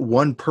it's not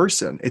one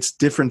person. It's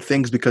different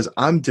things because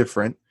I'm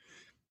different.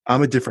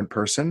 I'm a different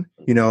person.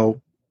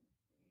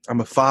 I'm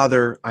a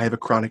father. I have a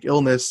chronic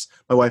illness.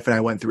 My wife and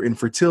I went through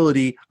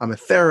infertility. I'm a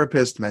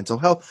therapist, mental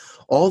health,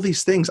 all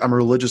these things. I'm a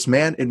religious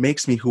man. It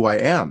makes me who I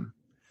am.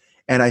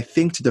 And I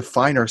think to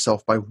define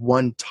ourselves by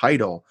one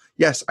title,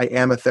 yes, I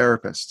am a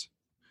therapist.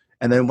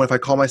 And then what if I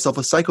call myself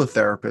a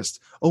psychotherapist?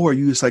 Oh, are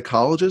you a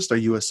psychologist? Are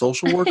you a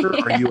social worker?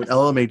 Yes. Are you an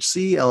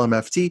LMHC,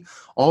 LMFT?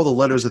 All the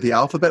letters of the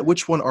alphabet.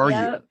 Which one are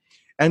you?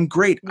 And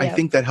great. Yep. I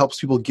think that helps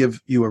people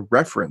give you a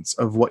reference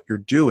of what you're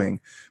doing.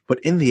 But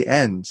in the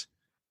end,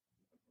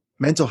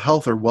 mental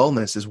health or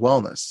wellness is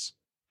wellness.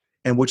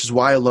 And which is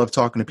why I love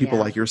talking to people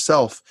like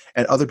yourself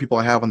and other people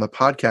I have on the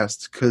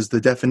podcast, because the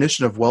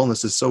definition of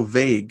wellness is so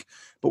vague,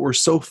 but we're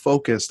so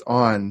focused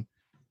on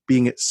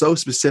being so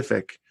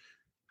specific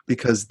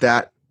because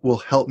that will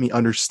help me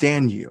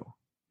understand you.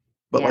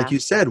 But like you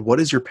said, what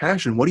is your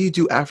passion? What do you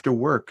do after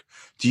work?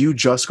 Do you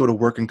just go to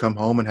work and come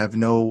home and have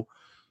no,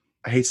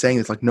 I hate saying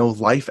this, like no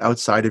life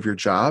outside of your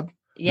job?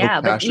 Yeah,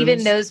 no but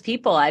even those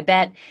people, I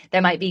bet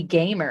there might be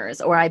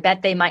gamers, or I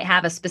bet they might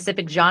have a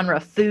specific genre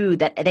of food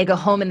that they go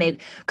home and they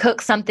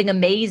cook something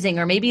amazing,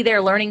 or maybe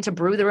they're learning to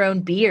brew their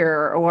own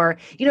beer, or,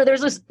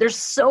 there's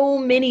so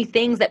many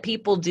things that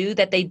people do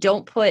that they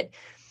don't put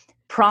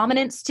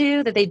prominence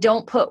to, that they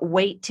don't put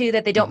weight to,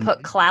 that they don't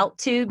put clout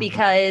to,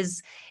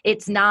 because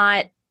it's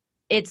not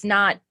it's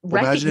not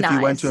Well, imagine if you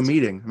went to a recognized.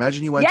 meeting.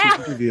 Imagine you went to Yeah.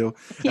 an interview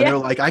and Yeah. they're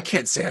like, I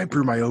can't say I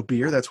brew my own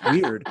beer. That's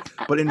weird.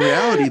 But in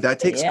reality, that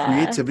takes Yeah.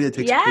 creativity, that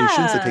takes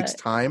patience, that takes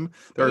Yeah. time.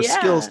 There are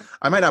skills. Yeah.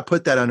 I might not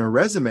put that on a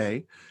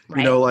resume,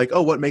 Right. like,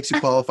 oh, what makes you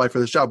qualify for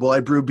this job? Well, I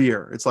brew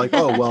beer. It's like,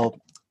 oh,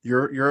 well,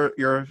 you're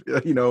you're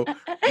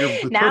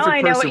the Now perfect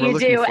I know person what we're you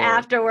looking do for.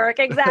 after work.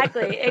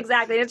 Exactly.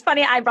 Exactly. It's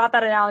funny. I brought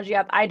that analogy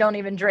up. I don't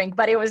even drink,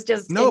 but it was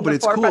just No, in but the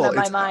it's forefront cool. of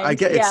my I mind.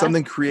 get it's Yeah.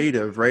 something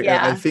creative, right? And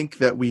I Yeah. think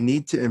that we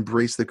need to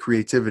embrace the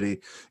creativity.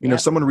 Yep.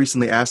 Someone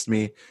recently asked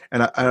me,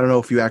 and I don't know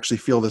if you actually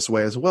feel this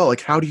way as well.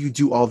 Like, how do you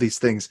do all these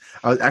things?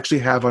 I actually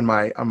have on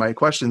my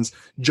questions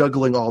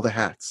juggling all the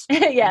hats,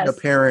 being a Yes.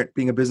 parent,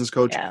 being a business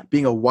coach, Yeah.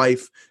 being a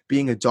wife,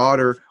 being a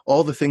daughter,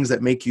 all the things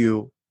that make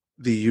you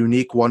the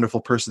unique, wonderful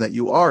person that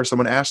you are.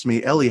 Someone asked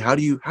me, Ellie, how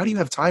do you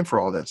have time for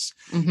all this?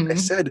 I Hmm.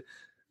 said,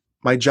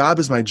 my job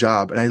is my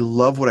job and I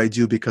love what I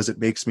do because it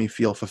makes me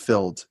feel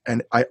fulfilled.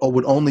 And I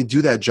would only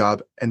do that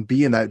job and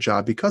be in that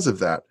job because of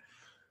that.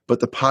 But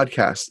the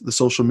podcast, the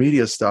social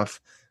media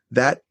stuff,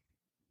 that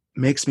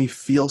makes me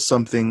feel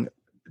something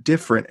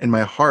different in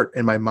my heart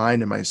and my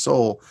mind and my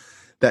soul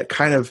that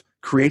kind of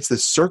creates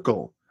this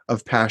circle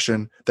of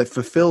passion that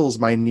fulfills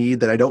my need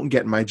that I don't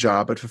get in my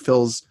job. It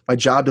fulfills my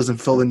job doesn't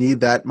fill the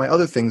need that my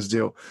other things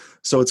do.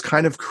 So it's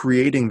kind of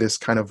creating this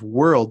kind of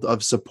world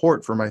of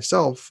support for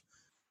myself.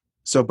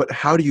 So, but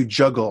how do you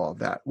juggle all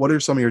that? What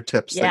are some of your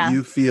tips that Yeah.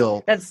 you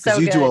feel? That's Because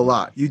so you do a good.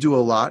 lot. You do a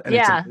lot, and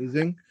it's Yeah.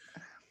 amazing.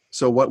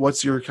 So,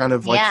 what's your kind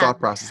of like Yeah. thought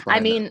process I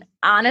behind that? mean,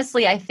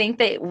 honestly, I think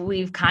that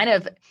we've kind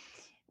of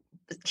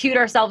queued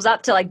ourselves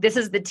up to like, this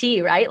is the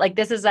tea, right? Like,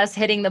 this is us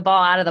hitting the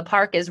ball out of the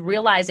park, is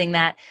realizing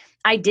that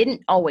I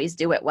didn't always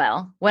do it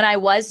well. When I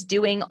was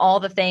doing all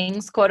the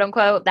things, quote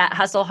unquote, that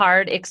hustle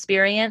hard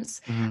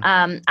experience,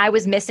 Mm-hmm. I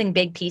was missing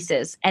big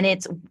pieces. And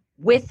it's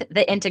with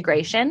the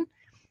integration,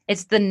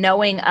 it's the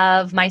knowing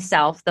of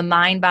myself, the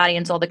mind, body,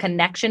 and soul, the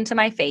connection to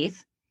my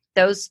faith,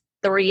 those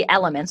three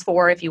elements,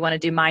 four if you want to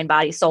do mind,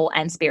 body, soul,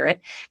 and spirit,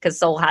 because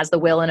soul has the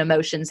will and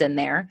emotions in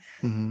there,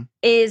 Mm-hmm.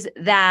 is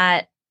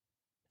that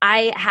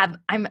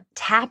I'm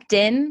tapped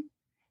in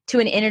to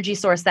an energy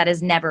source that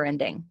is never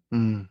ending.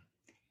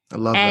 I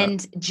love that.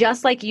 And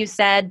just like you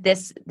said,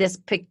 this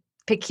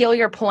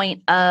peculiar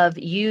point of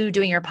you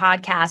doing your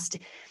podcast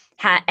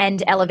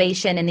and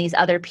elevation and these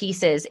other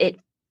pieces, it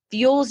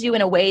fuels you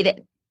in a way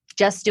that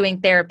just doing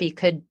therapy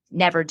could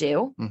never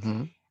do.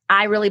 Mm-hmm.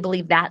 I really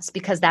believe that's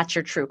because that's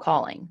your true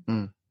calling.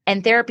 Mm.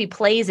 And therapy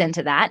plays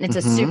into that. And it's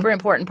a Mm-hmm. super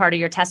important part of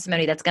your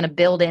testimony that's going to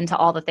build into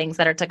all the things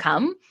that are to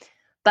come.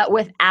 But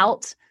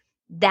without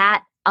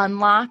that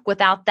unlock,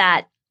 without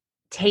that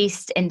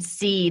taste and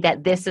see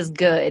that this is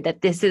good,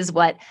 that this is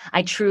what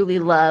I truly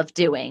love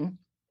doing,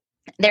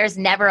 there's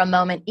never a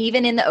moment,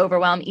 even in the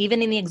overwhelm,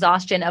 even in the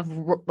exhaustion of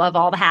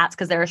all the hats,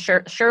 because there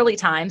are surely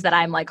times that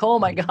I'm like, oh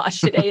my gosh,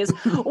 today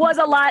was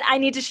a lot. I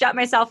need to shut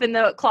myself in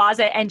the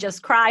closet and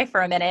just cry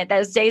for a minute.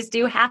 Those days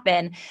do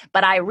happen.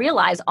 But I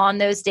realize on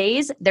those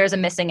days, there's a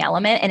missing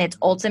element, and it's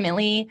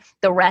ultimately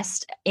the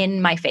rest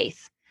in my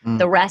faith.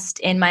 The rest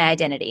in my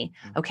identity.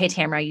 Okay,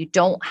 Tamra, you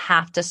don't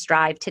have to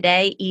strive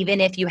today,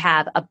 even if you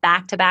have a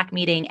back-to-back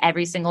meeting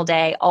every single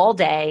day, all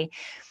day.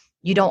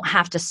 You don't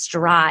have to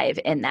strive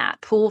in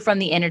that. Pull from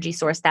the energy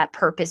source that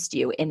purposed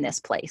you in this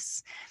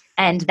place.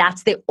 And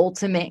that's the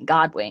ultimate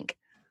God wink.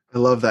 I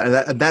love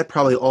that. And that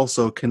probably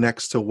also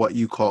connects to what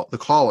you call the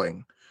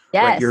calling,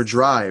 right? Your Yes.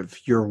 drive,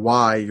 your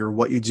why, your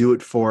what you do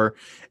it for.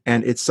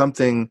 And it's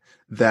something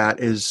that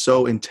is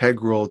so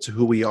integral to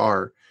who we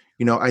are.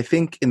 I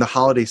think in the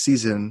holiday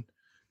season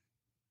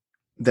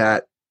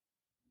that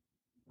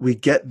we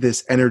get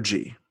this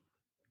energy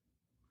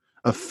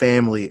of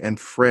family and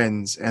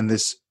friends and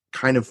this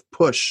kind of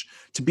push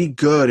to be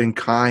good and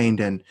kind.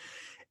 And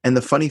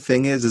the funny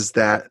thing is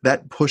that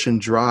push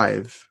and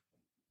drive,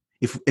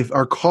 if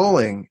our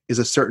calling is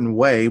a certain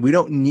way, we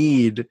don't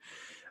need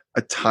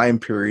a time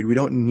period. We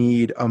don't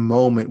need a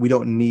moment. We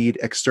don't need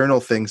external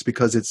things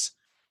because it's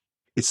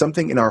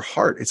something in our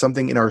heart. It's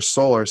something in our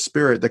soul, our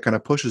spirit that kind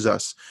of pushes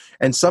us.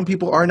 And some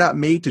people are not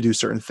made to do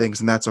certain things,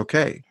 and that's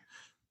okay.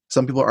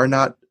 Some people are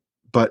not,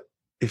 but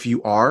if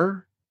you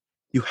are,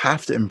 you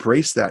have to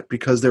embrace that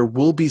because there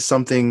will be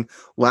something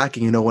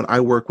lacking. When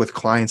I work with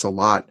clients a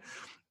lot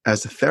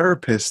as a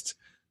therapist,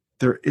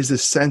 there is a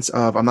sense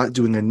of I'm not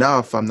doing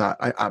enough.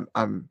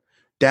 I'm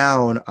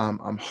down.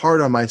 I'm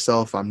hard on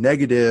myself. I'm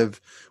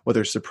negative,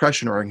 whether it's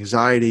depression or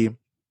anxiety,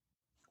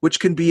 which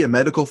can be a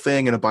medical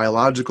thing and a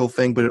biological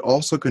thing, but it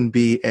also can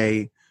be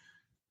a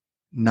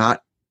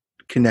not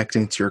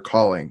connecting to your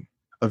calling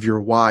of your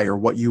why or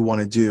what you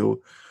want to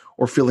do,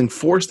 or feeling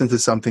forced into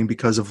something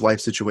because of life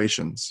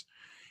situations.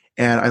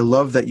 And I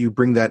love that you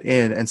bring that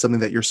in and something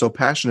that you're so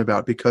passionate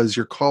about, because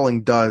your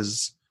calling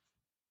does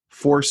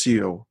force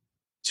you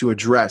to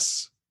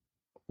address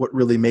what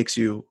really makes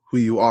you who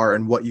you are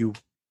and what you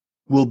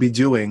will be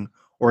doing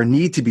or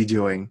need to be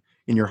doing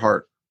in your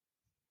heart.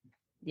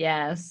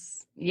 Yes.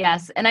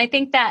 Yes. And I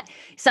think that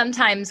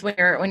sometimes when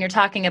you're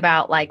talking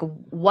about like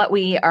what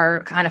we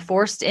are kind of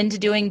forced into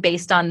doing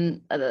based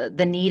on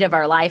the need of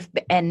our life,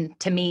 and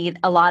to me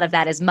a lot of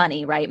that is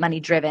money, right? Money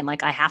driven.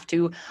 Like I have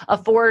to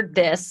afford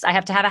this. I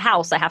have to have a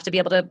house. I have to be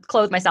able to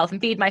clothe myself and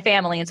feed my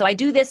family. And so I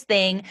do this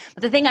thing,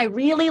 but the thing I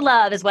really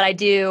love is what I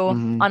do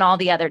on all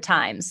the other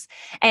times.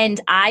 And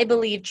I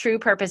believe true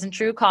purpose and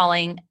true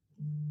calling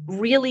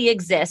really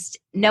exist,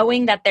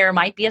 knowing that there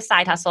might be a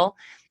side hustle.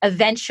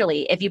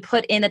 Eventually, if you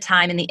put in the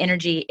time and the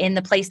energy in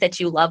the place that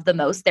you love the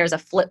most, there's a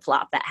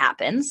flip-flop that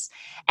happens.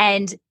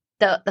 And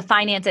the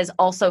finances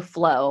also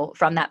flow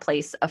from that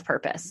place of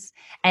purpose.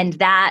 And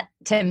that,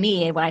 to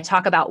me, when I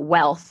talk about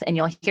wealth, and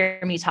you'll hear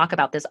me talk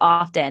about this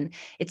often,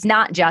 it's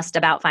not just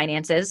about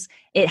finances.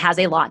 It has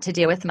a lot to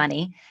do with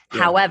money.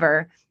 Yeah.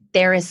 However,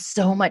 there is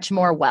so much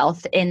more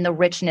wealth in the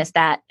richness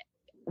that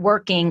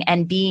working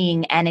and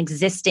being and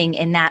existing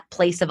in that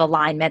place of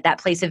alignment, that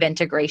place of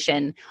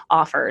integration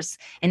offers.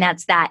 And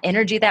that's that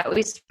energy that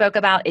we spoke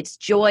about. It's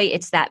joy.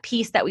 It's that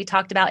peace that we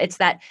talked about. It's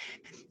that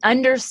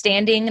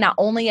understanding not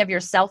only of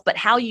yourself, but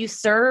how you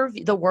serve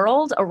the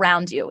world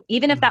around you.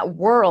 Even if that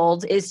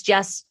world is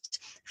just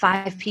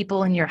 5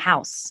 people in your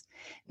house,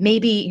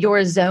 maybe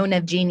your zone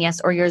of genius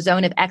or your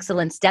zone of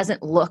excellence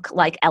doesn't look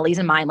like Ellie's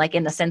and mine, like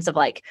in the sense of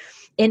like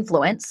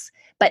influence.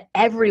 But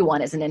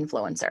everyone is an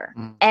influencer.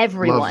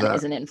 Everyone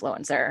is an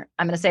influencer.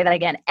 I'm going to say that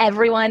again.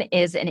 Everyone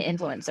is an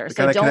influencer. It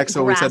kind of connects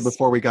to what we said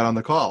before we got on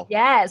the call.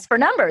 Yes, for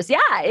numbers. Yeah,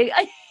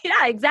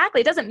 yeah,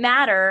 exactly. It doesn't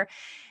matter.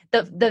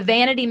 The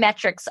vanity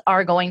metrics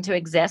are going to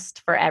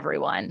exist for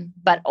everyone.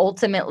 But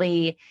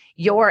ultimately,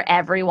 your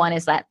everyone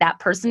is that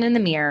person in the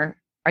mirror.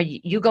 Are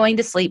you going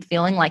to sleep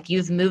feeling like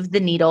you've moved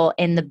the needle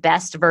in the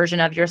best version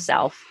of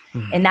yourself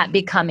in that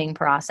becoming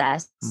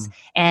process?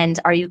 And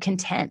are you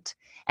content?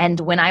 And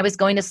when I was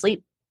going to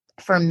sleep,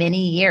 for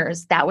many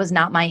years, that was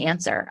not my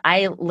answer.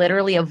 I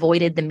literally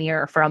avoided the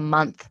mirror for a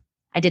month.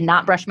 I did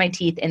not brush my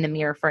teeth in the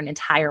mirror for an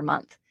entire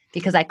month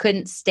because I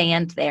couldn't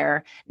stand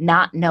there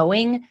not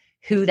knowing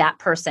who that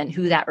person,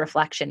 who that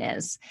reflection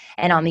is.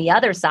 And on the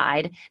other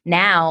side,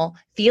 now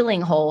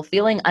feeling whole,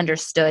 feeling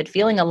understood,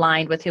 feeling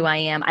aligned with who I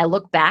am, I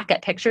look back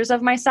at pictures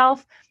of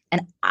myself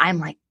and I'm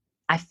like,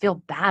 I feel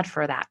bad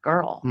for that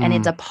girl. And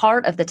it's a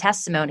part of the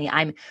testimony.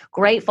 I'm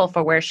grateful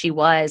for where she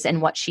was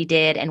and what she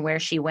did and where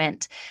she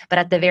went. But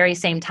at the very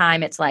same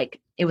time, it's like,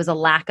 it was a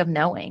lack of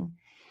knowing.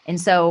 And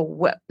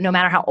so no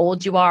matter how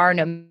old you are,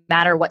 no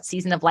matter what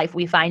season of life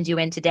we find you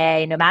in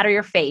today, no matter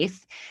your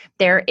faith,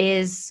 there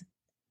is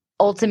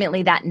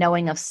ultimately that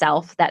knowing of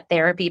self that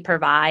therapy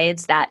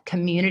provides, that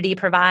community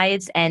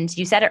provides. And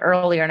you said it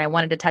earlier, and I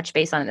wanted to touch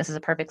base on it. This is a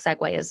perfect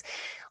segue, is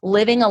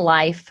living a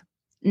life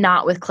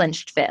not with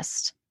clenched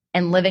fist,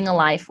 and living a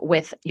life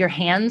with your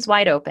hands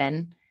wide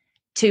open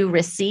to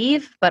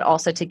receive, but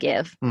also to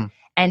give,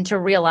 and to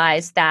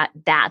realize that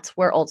that's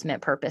where ultimate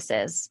purpose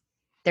is.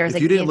 There's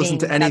if you didn't listen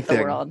to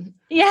anything,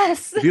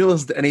 yes. If you didn't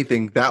listen to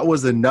anything, that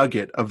was the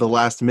nugget of the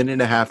last minute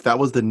and a half. That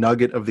was the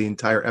nugget of the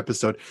entire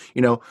episode.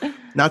 You know,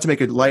 not to make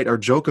it light or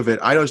joke of it,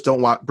 I just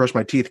don't brush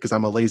my teeth because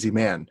I'm a lazy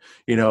man.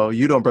 You know,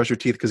 you don't brush your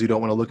teeth because you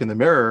don't want to look in the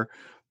mirror.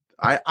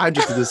 I'm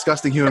just a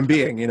disgusting human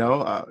being, you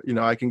know.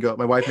 I can go.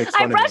 My wife makes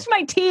fun of me. I brush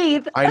my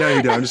teeth. I know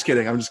you do. I'm just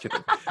kidding. And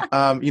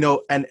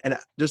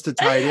just to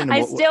tie it in.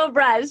 I still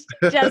brush,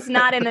 just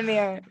not in the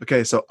mirror.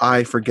 Okay, so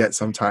I forget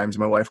sometimes.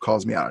 My wife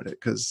calls me out at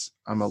it because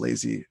I'm a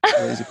lazy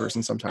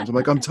person. Sometimes I'm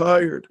like, I'm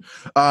tired.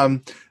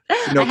 I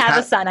have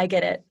a son. I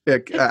get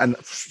it. And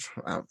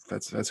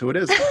that's who it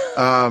is.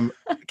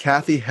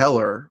 Kathy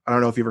Heller. I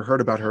don't know if you've ever heard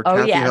about her. Oh,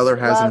 Kathy yes. Heller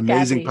has an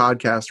amazing Kathy.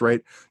 podcast.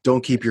 Right?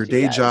 Don't keep your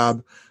day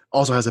job.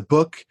 Also has a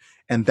book.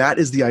 And that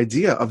is the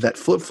idea of that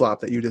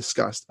flip-flop that you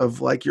discussed of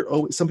like,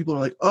 some people are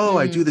like,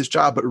 I do this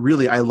job, but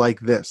really I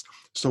like this.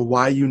 So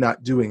why are you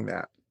not doing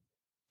that?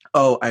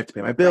 Oh, I have to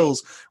pay my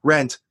bills,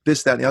 rent,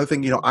 this, that, and the other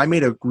thing. You know, I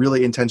made a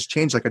really intense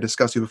change, like I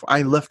discussed with you before.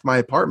 I left my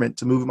apartment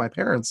to move with my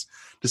parents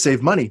to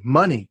save money.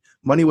 Money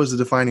was the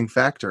defining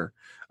factor,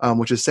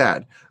 which is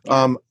sad.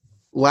 Yeah.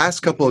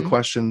 Last couple of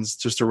questions,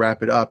 just to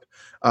wrap it up.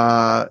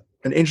 An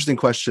interesting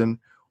question.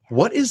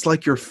 What is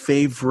like your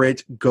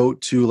favorite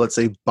go-to, let's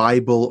say,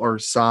 Bible or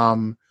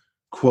Psalm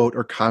quote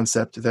or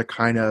concept that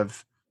kind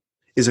of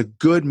is a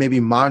good maybe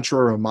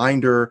mantra,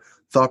 reminder,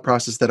 thought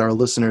process that our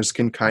listeners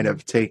can kind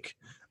of take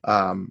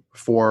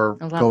for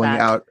going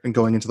out and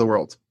going into the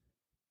world?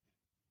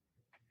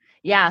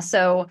 Yeah.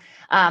 So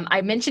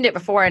I mentioned it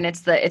before, and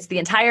it's the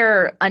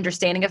entire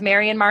understanding of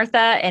Mary and Martha,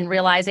 and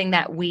realizing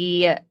that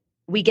we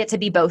get to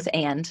be both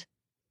and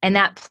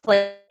that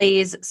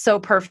plays so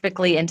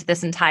perfectly into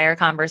this entire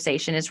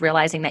conversation, is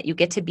realizing that you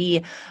get to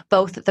be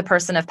both the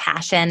person of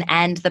passion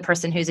and the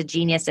person who's a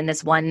genius in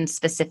this one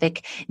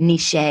specific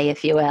niche,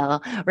 if you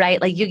will, right?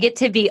 Like you get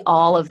to be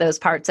all of those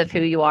parts of who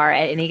you are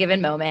at any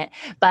given moment.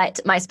 But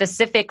my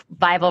specific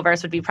Bible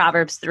verse would be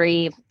Proverbs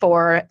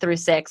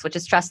 3:4-6, which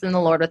is trust in the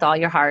Lord with all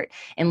your heart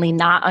and lean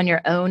not on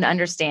your own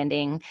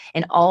understanding.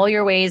 In all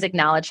your ways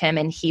acknowledge him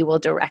and he will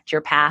direct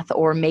your path,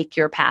 or make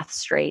your path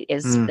straight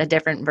is a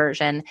different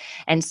version.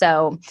 And And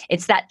so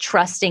it's that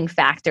trusting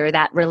factor,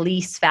 that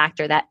release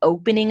factor, that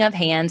opening of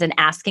hands and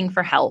asking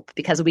for help,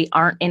 because we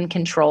aren't in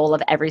control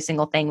of every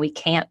single thing. We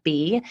can't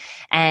be.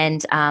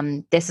 And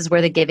this is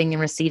where the giving and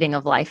receiving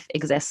of life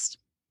exists.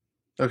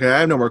 Okay,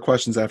 I have no more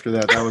questions after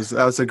that. That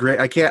was a great.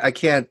 I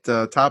can't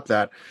top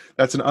that.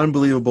 That's an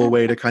unbelievable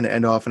way to kind of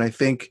end off. And I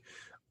think,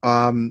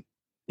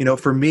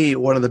 for me,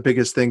 one of the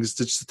biggest things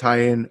to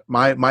tie in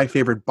my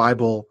favorite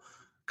Bible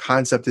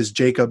concept is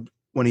Jacob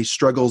when he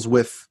struggles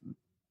with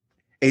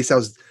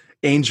Esau's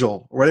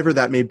angel, or whatever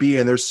that may be.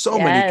 And there's so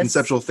many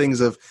conceptual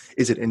things of,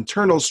 is it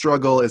internal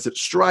struggle? Is it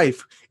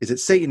strife? Is it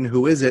Satan?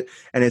 Who is it?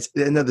 And it's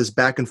into this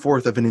back and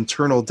forth of an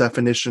internal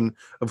definition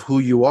of who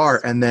you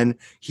are. And then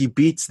he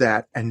beats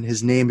that, and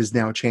his name is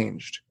now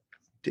changed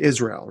to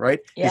Israel,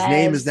 right? Yes. His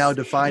name is now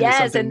defined as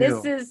something new. Yes,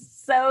 and this is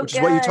so which good.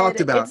 is what you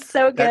talked about. It's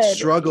so good. That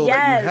struggle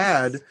that you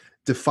had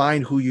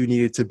defined who you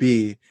needed to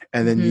be.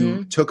 And then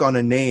you took on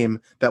a name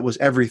that was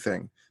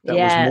everything. That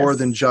was more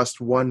than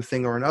just one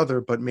thing or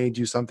another, but made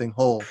you something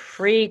whole.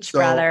 Preach,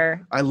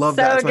 brother. I love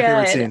that. That's my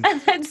favorite scene.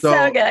 It's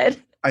so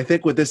good. I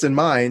think with this in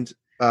mind,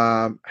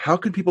 how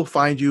can people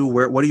find you?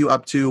 What are you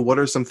up to? What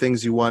are some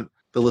things you want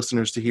the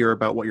listeners to hear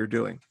about what you're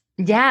doing?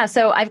 Yeah.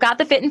 So I've got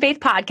the Fit and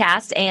Faith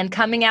podcast, and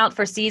coming out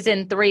for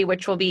season 3,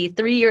 which will be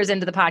 3 years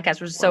into the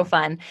podcast, which is so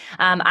fun.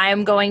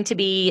 I'm going to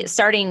be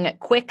starting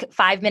quick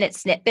 5-minute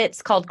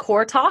snippets called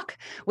Core Talk,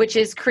 which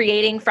is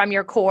creating from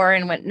your core.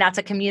 And that's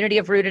a community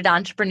of rooted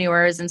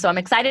entrepreneurs. And so I'm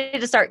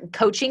excited to start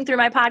coaching through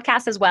my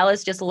podcast, as well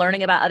as just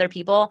learning about other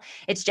people.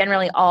 It's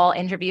generally all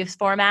interviews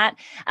format.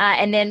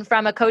 And then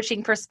from a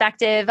coaching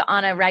perspective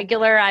on a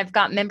regular, I've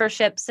got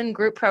memberships and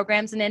group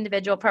programs and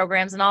individual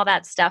programs and all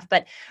that stuff.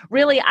 But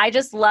really, I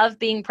just love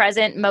being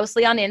present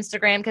mostly on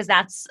Instagram, because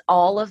that's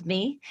all of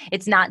me.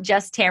 It's not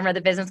just Tamra, the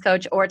business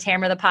coach, or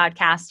Tamra, the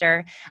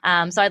podcaster.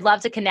 So I'd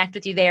love to connect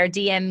with you there.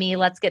 DM me.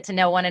 Let's get to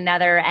know one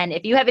another. And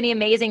if you have any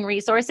amazing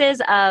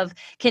resources of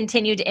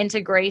continued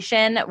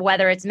integration,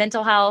 whether it's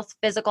mental health,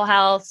 physical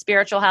health,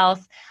 spiritual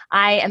health,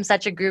 I am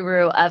such a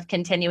guru of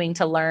continuing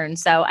to learn.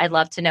 So I'd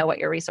love to know what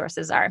your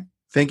resources are.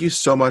 Thank you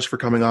so much for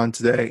coming on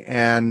today.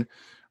 And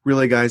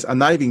really, guys, I'm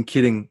not even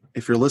kidding.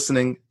 If you're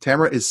listening,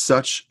 Tamra is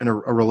such a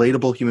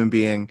relatable human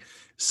being,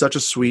 such a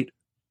sweet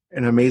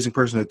and amazing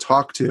person to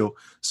talk to.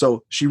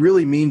 So she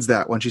really means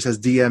that when she says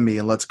DM me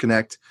and let's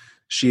connect.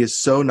 She is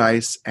so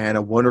nice and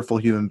a wonderful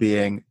human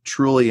being.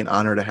 Truly an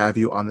honor to have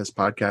you on this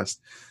podcast.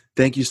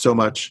 Thank you so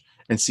much,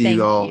 and see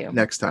you all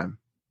next time.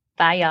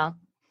 Bye, y'all.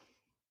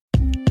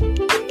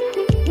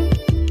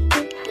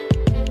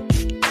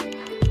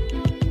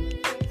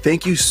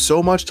 Thank you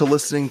so much to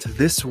listening to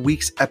this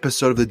week's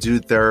episode of The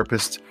Dude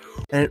Therapist.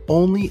 And it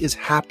only is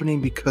happening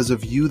because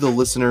of you, the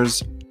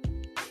listeners,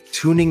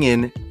 tuning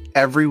in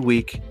every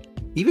week,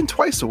 even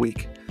twice a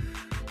week,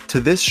 to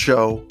this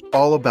show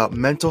all about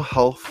mental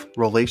health,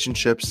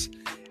 relationships,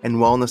 and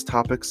wellness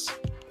topics.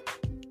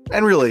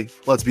 And really,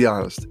 let's be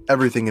honest,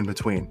 everything in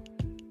between.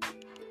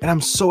 And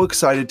I'm so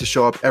excited to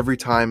show up every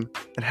time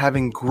and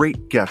having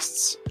great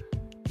guests.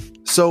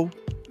 So,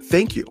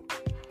 thank you.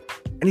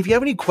 And if you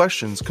have any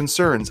questions,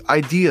 concerns,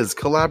 ideas,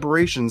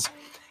 collaborations,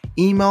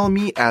 email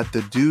me at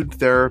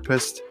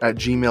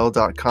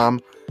thedudetherapist@gmail.com.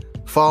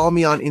 Follow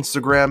me on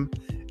Instagram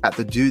at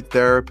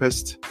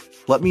thedudetherapist.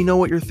 Let me know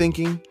what you're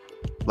thinking.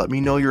 Let me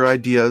know your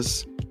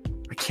ideas.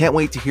 I can't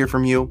wait to hear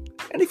from you.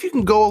 And if you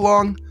can go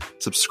along,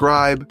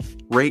 subscribe,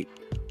 rate,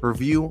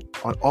 review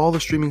on all the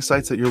streaming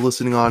sites that you're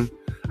listening on.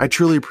 I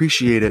truly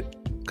appreciate it,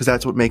 because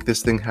that's what makes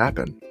this thing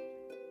happen.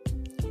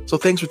 So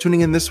thanks for tuning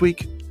in this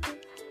week.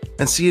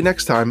 And see you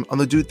next time on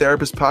the Dude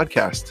Therapist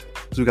podcast,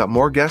 because we've got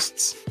more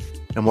guests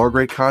and more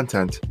great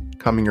content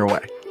coming your way.